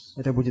nice.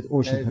 это будет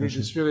очень And if you хорошо.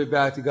 distribute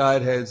back to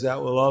Godheads, that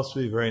will also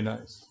be very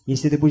nice.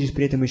 Если ты будешь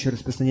при этом еще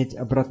распространять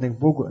обратно к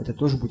Богу, это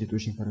тоже будет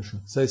очень хорошо.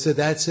 So I said,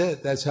 that's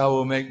it. That's how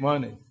we'll make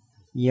money.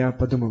 И я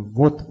подумал,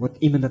 вот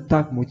именно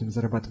так мы будем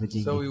зарабатывать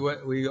деньги. So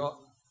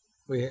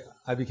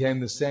I became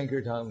the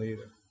Sankirtan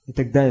leader. И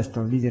тогда я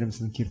стал лидером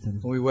Санкиртана.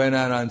 And we went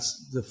out on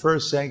the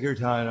first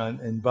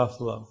Sankirtan in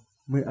Buffalo.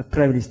 Мы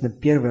отправились на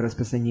первое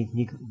распространение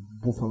книг в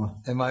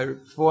Буффало. And my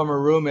former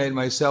roommate and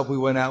myself, we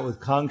went out with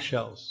conch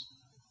shells.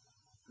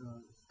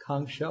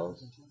 Conch shells?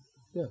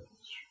 Yeah.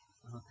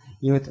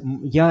 И вот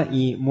я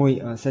и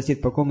мой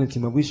сосед по комнате,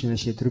 мы вышли,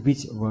 начали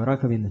трубить в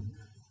раковины.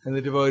 And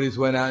the devotees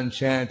went out and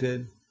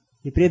chanted.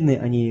 И преданные,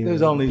 они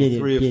There's only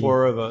 3 or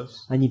 4 of us.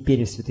 Они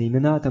пели святые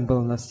имена, там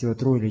было нас всего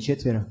 3 или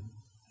 4.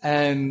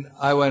 And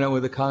I went out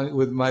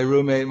with my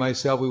roommate and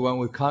myself, we went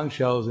with conch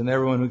shells, and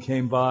everyone who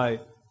came by,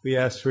 we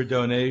asked for a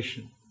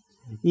donation.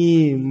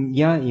 И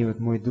я и вот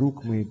мой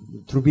друг, мы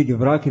трубили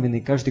в раковины,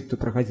 и каждый, кто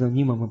проходил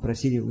мимо, мы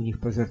просили у них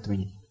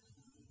пожертвований.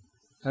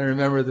 I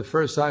remember the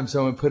first time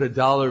someone put a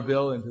 $1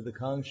 bill into the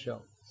conch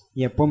shell.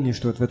 Я помню,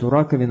 что вот в эту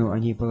раковину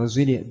они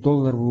положили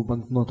долларовую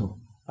банкноту.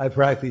 I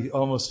practically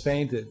almost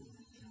fainted.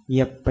 И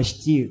я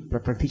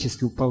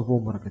практически упал в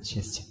обморок от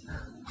счастья.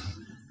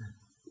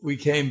 We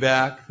came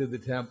back to the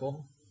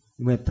temple,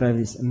 Мы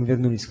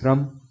вернулись в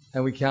храм,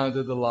 and we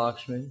counted the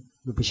Lakshmi,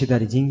 мы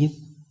посчитали деньги.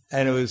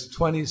 and it was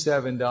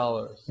 $27.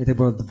 Это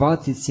было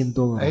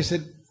 $27. I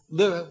said,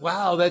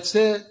 wow, that's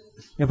it.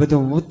 Я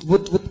подумал,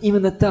 вот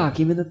именно так,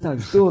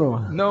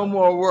 здорово. No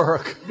more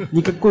work.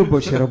 Никакой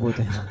больше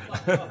работы.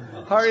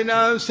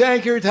 Harinam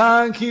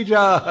Sankirtan Ki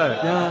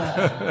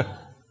Jai.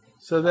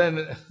 So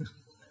then,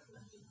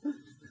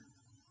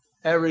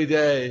 every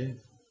day,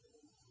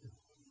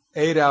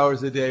 8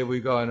 hours a day, we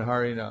go on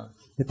Harinam.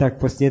 Итак,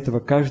 после этого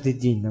каждый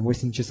день на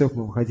 8 часов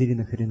мы выходили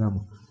на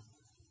Харинаму.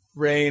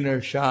 Rain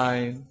or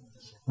shine,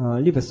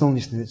 Либо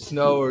солнечный,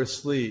 snow or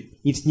sleet.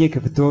 и в снег, и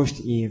в дождь,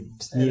 и в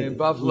And снег, in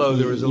Buffalo,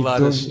 there was a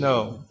lot of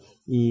snow.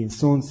 и в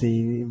солнце,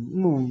 и,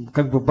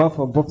 как бы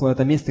Баффало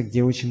это место,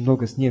 где очень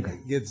много снега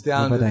It gets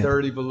down to выпадает.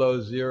 30 below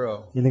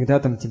zero. Иногда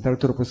там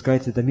температура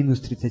опускается до минус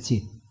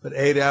 30. But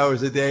 8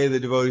 hours a day, the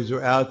devotees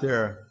were out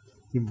there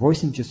И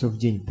 8 часов в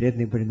день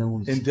преданные были на in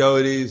улице.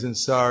 dhotis and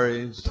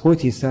saris, В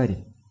Тхоте и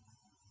Саре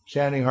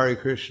chanting Hare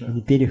Krishna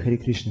они пели Харе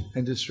Кришна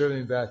and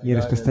distributing back to и God.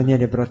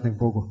 распространяли обратно к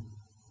Богу.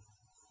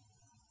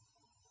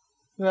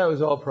 And that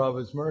was all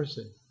Prabhupada's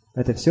mercy,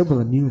 Это все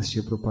было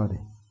милостью Прабхупады.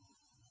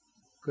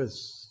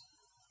 because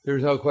there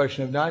was no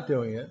question of not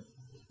doing it.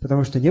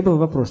 Потому что не было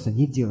вопроса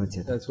не делать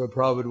это. That's what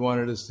Prabhupada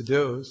wanted us to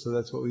do, so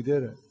that's what we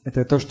did it.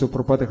 Это то, что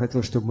Прабхупада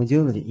хотел, чтобы мы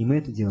делали, и мы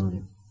это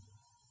делали.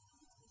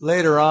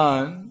 Later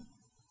on,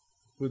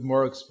 with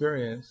more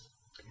experience,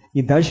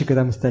 И дальше,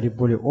 когда мы стали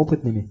более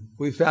опытными,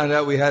 we found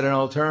out we had an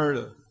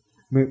alternative.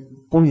 мы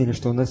поняли,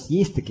 что у нас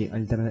есть такие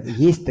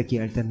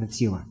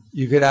альтернативы,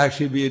 You could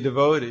actually be a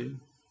devotee,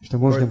 что or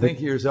можно think быть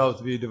of yourself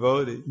to be a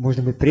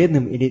devotee,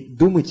 преданным или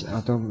думать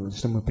о том,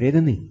 что мы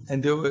преданы,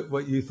 and do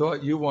what you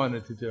thought you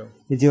wanted to do.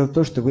 и делать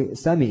то, что вы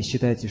сами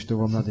считаете, что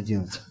вам надо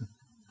делать.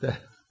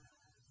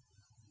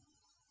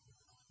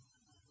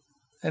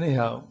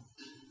 Anyhow,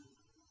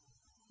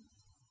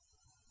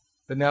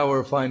 but now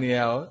we're finding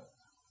out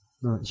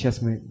Но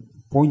сейчас мы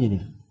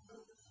поняли,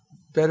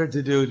 better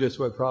to do just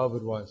what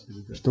Prabhupada wants you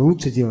to do. что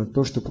лучше делать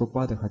то, что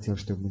Прабхупада хотел,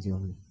 чтобы мы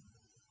делали.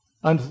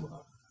 Of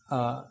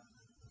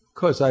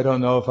course, I don't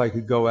know if I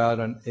could go out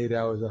on 8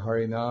 hours of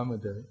Harinam a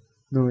day,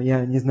 Ну,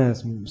 я не знаю,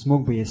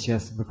 смог бы я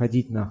сейчас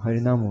выходить на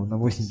Харинаму на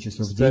 8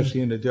 часов в день,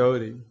 especially in a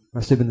dhoti, в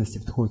особенности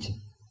в Тхоте,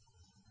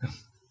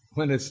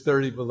 when it's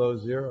 30 below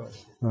zero.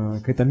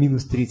 когда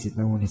минус 30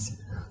 на улице.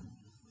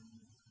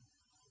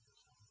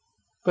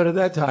 But at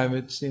that time,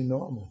 it seemed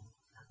normal.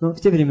 Но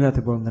в те времена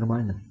это было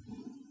нормально.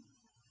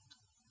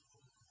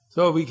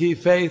 So we keep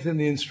faith in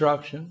the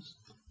instructions.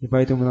 И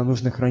поэтому нам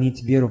нужно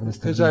хранить веру в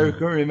Because I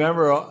наставление.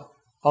 remember,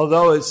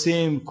 although it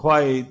seemed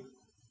quite,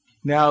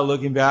 now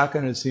looking back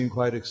on it, seemed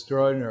quite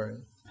extraordinary.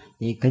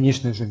 И,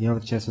 конечно же, я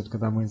вот сейчас, вот,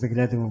 когда мы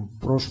заглядываем в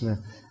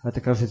прошлое,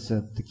 это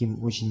кажется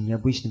таким очень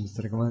необычным,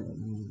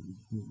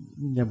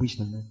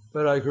 необычном, да.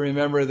 But I can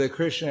remember that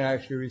Krishna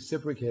actually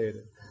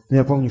reciprocated. Но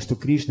я помню, что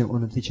Кришна,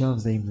 он отвечал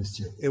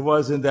взаимностью. It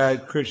wasn't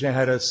that Krishna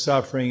had us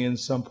suffering in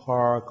some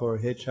park or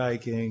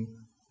hitchhiking.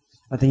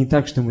 Это не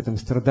так, что мы там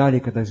страдали,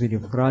 когда жили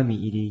в храме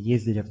или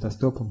ездили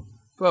автостопом.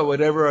 But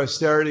whatever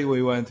austerity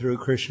we went through,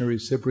 Krishna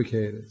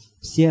reciprocated.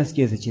 Все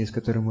аскезы, через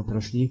которые мы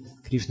прошли,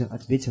 Кришна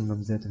ответил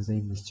нам за это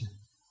взаимностью.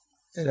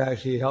 It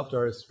actually helped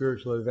our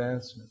spiritual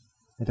advancement.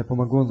 Это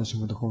помогло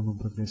нашему духовному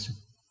прогрессу.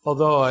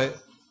 Although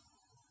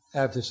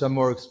after some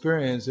more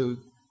experience, it would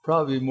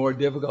probably be more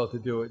difficult to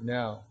do it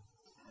now.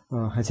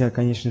 Хотя,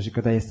 конечно же,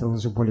 когда я стал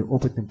уже более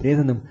опытным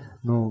преданным,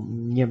 но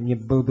мне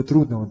было бы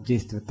трудно вот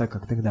действовать так,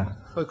 как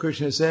тогда. But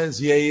Krishna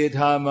says, "Ye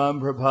tamam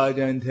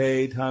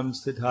prapadante tam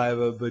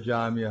stataiva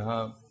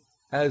bhajamyaham."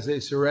 As they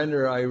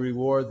surrender, I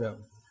reward them.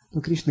 Но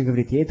Кришна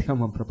говорит, я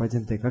Эдхамам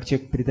пропаденте, как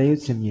человек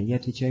предается мне, я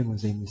отвечаю ему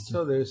взаимностью.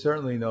 So there's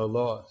certainly no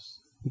loss.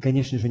 И,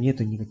 конечно же,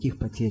 нету никаких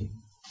потерь.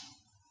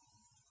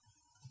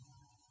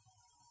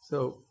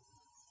 So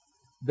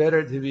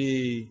better to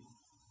be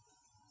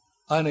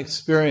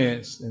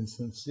unexperienced and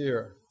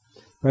sincere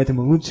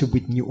Поэтому лучше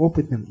быть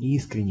неопытным и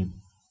искренним,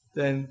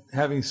 than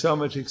having so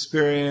much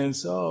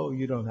experience. Oh,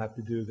 you don't have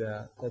to do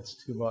that. That's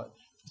too much.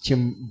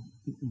 чем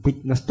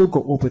быть настолько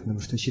опытным,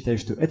 что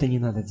считаешь, что это не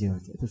надо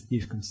делать, это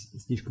слишком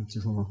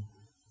тяжело.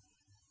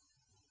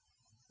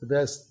 The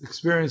best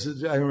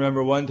experiences, I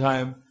remember one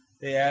time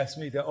they asked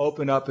me to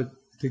open up,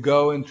 to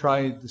go and try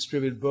and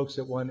distribute books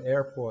at one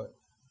airport.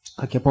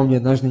 Как я помню,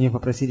 однажды меня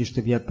попросили,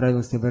 чтобы я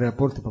отправился в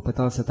аэропорт и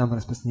попытался там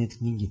распространять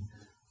книги.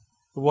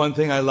 One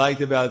thing I liked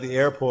about the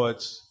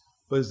airports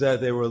was that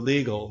they were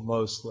legal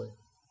mostly.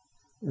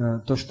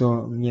 То,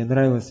 что мне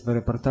нравилось в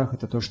аэропортах,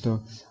 это то,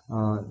 что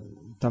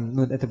там,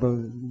 ну, это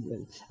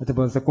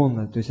было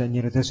законно, то есть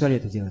они разрешали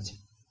это делать.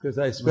 Because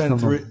I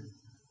spent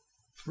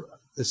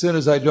as soon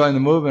as I joined the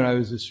movement, I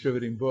was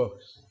distributing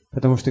books.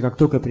 Потому что как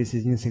только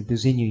присоединился к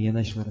движению, я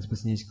начал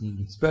распространять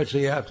книги.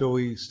 Especially after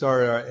we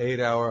started our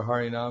 8-hour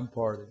Harinam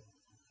party.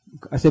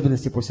 В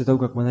особенности после того,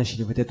 как мы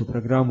начали вот эту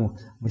программу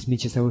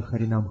 8-часовых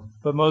Харинам.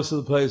 But most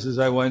of the places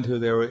I went to,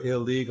 they were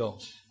illegal.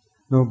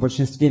 Но в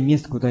большинстве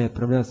мест, куда я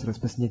отправлялся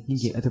распространять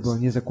книги, это было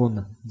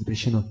незаконно,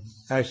 запрещено.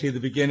 Actually, at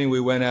the beginning we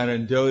went out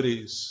in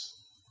Dodis.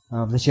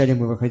 Вначале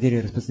мы выходили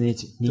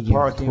распространять книги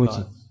в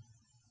Тхоте,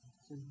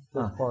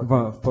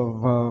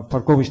 в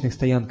парковочных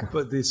стоянках.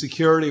 But the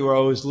security were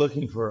always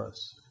looking for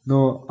us.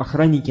 Но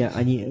охранники,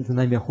 они за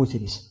нами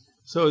охотились.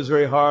 So it's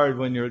very hard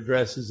when you're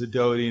dressed as a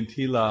Dodi and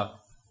Tila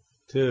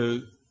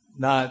for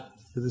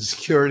the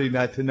security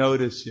not to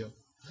notice you.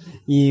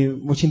 И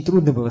очень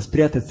трудно было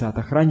спрятаться от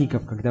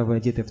охранников, когда вы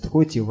одеты в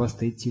Тхоте, и у вас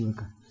стоит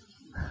тилока.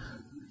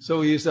 So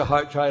we used to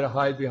try to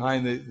hide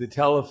behind the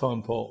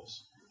telephone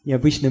poles. И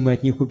обычно мы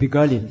от них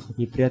убегали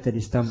и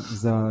прятались там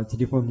за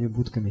телефонными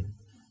будками.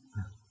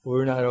 We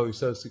were not always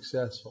so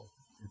successful.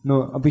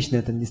 Но обычно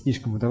это не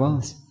слишком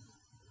удавалось.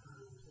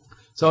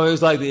 So it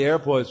was like the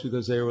airports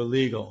because they were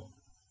legal.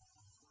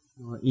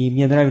 И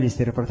мне нравились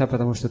аэропорта,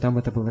 потому что там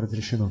это было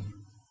разрешено.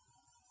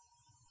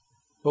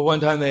 But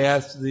one time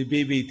the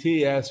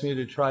BBT asked me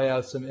to try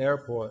out some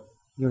airport.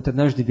 И вот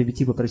однажды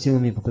BBT попросил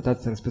меня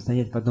попытаться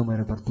распространять в одном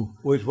аэропорту.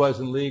 Which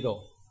wasn't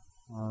legal.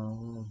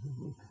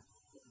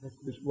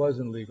 Which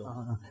wasn't legal.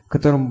 В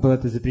котором было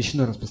это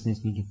запрещено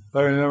распространять книги.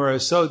 But I remember I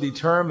was so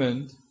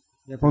determined.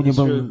 Я помню,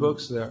 был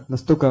books there.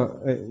 Настолько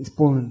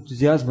исполнен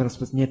энтузиазма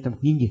распространять там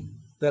книги.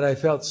 That I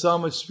felt so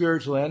much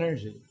spiritual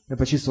energy. Я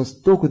почувствовал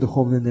столько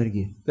духовной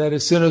энергии. That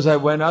as soon as I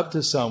went up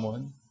to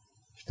someone,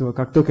 что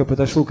как только я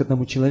подошел к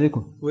одному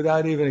человеку,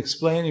 without even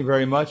explaining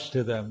very much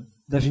to them,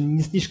 даже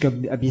не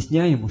слишком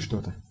объясняя ему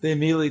что-то, they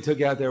immediately took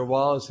out their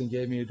wallets and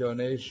gave me a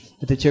donation.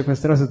 Этот человек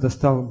сразу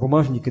достал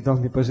бумажник и дал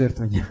мне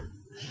пожертвование.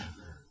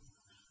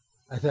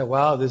 I thought,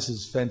 wow, this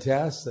is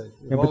fantastic.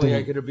 If only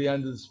I could be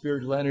under the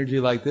spiritual energy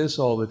like this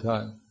all the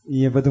time. И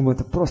я подумал,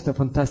 это просто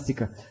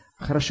фантастика.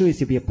 Хорошо,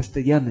 если бы я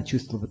постоянно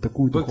чувствовал вот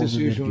такую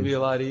духовную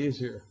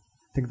энергию.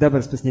 Тогда бы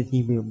распространять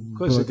книги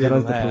было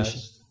гораздо проще.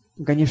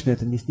 Ну, конечно,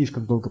 это не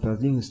слишком долго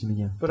продлилось у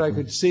меня. Но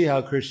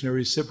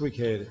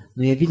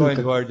я видел,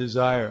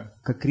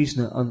 как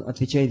Кришна он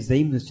отвечает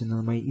взаимностью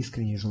на мои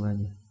искренние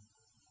желания.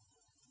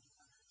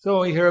 So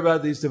when we hear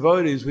about these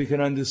devotees, we can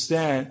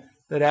understand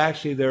that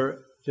actually they're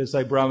just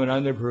like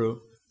Brahmananda Prabhu,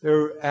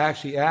 they're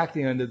actually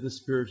acting under the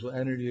spiritual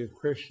energy of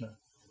Krishna.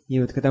 И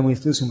вот когда мы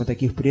слышим о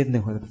таких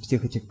преданных, о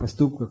всех этих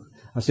поступках,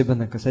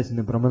 особенно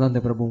касательно Брамананды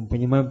Прабху, мы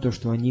понимаем то,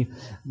 что они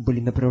были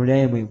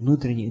направляемы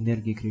внутренней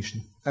энергией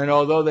Кришны. And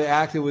although they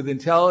acted with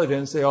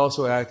intelligence, they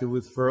also acted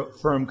with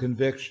firm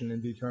conviction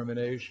and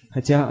determination.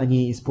 Хотя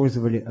они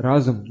использовали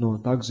разум, но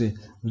также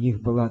у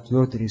них была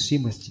твердая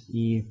решимость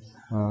и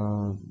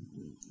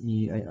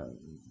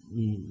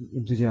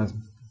энтузиазм.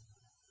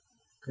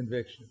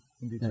 Conviction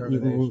and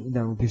determination.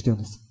 Да,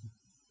 убежденность.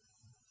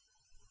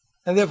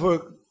 And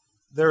therefore,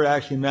 they're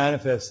actually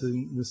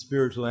manifesting the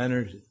spiritual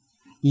energy.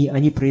 И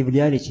они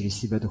проявляли через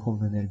себя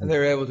духовную энергию. And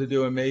they're able to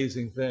do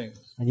amazing things.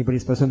 Они были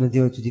способны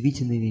делать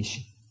удивительные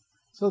вещи.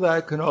 So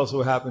that can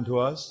also happen to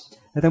us.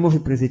 Это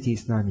может произойти и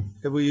с нами.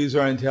 If we use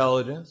our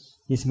intelligence.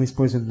 Если мы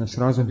используем наш and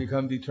разум,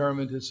 become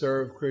determined to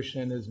serve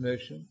Krishna and his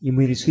mission, и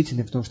мы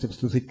решительны в том, чтобы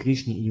служить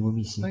Кришне и его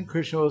миссии, then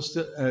Krishna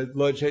will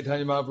Lord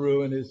Chaitanya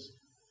Mahaprabhu and his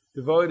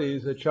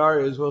devotees,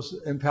 acharyas, will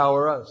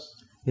empower us.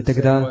 и the same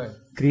тогда way.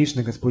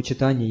 Кришна, Господь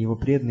Чайтанья, его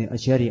преданные,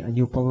 ачарьи,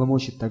 они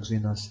уполномочат также и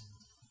нас.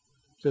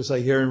 Just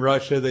like here in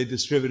Russia, they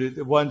distributed,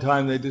 at one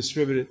time they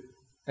distributed,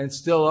 and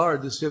still are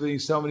distributing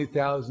so many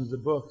thousands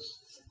of books.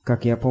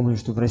 Как я помню,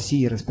 что в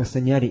России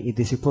распространяли и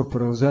до сих пор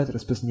продолжают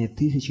распространять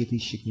тысячи и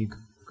тысячи книг,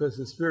 Because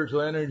the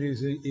spiritual energy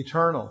is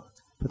eternal.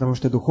 потому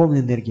что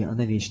духовная энергия,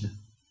 она вечна.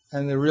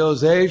 And the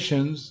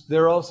realizations,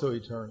 they're also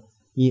eternal.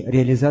 И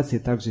реализации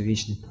также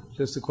вечны.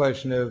 Just a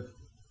question of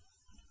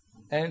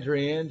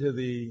entering into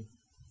the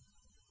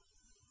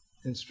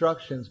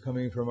instructions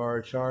coming from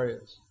our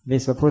acharyas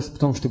Весь вопрос в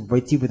том, чтобы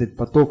войти в этот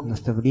поток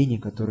наставлений,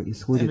 который and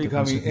исходит от becoming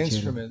наших ачарьев,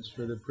 instruments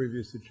for the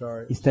previous и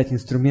acharyas. стать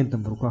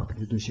инструментом в руках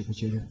предыдущих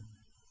ачарьев.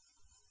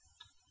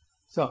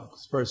 So,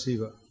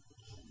 spasiba.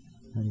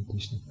 Харе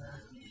Кришна.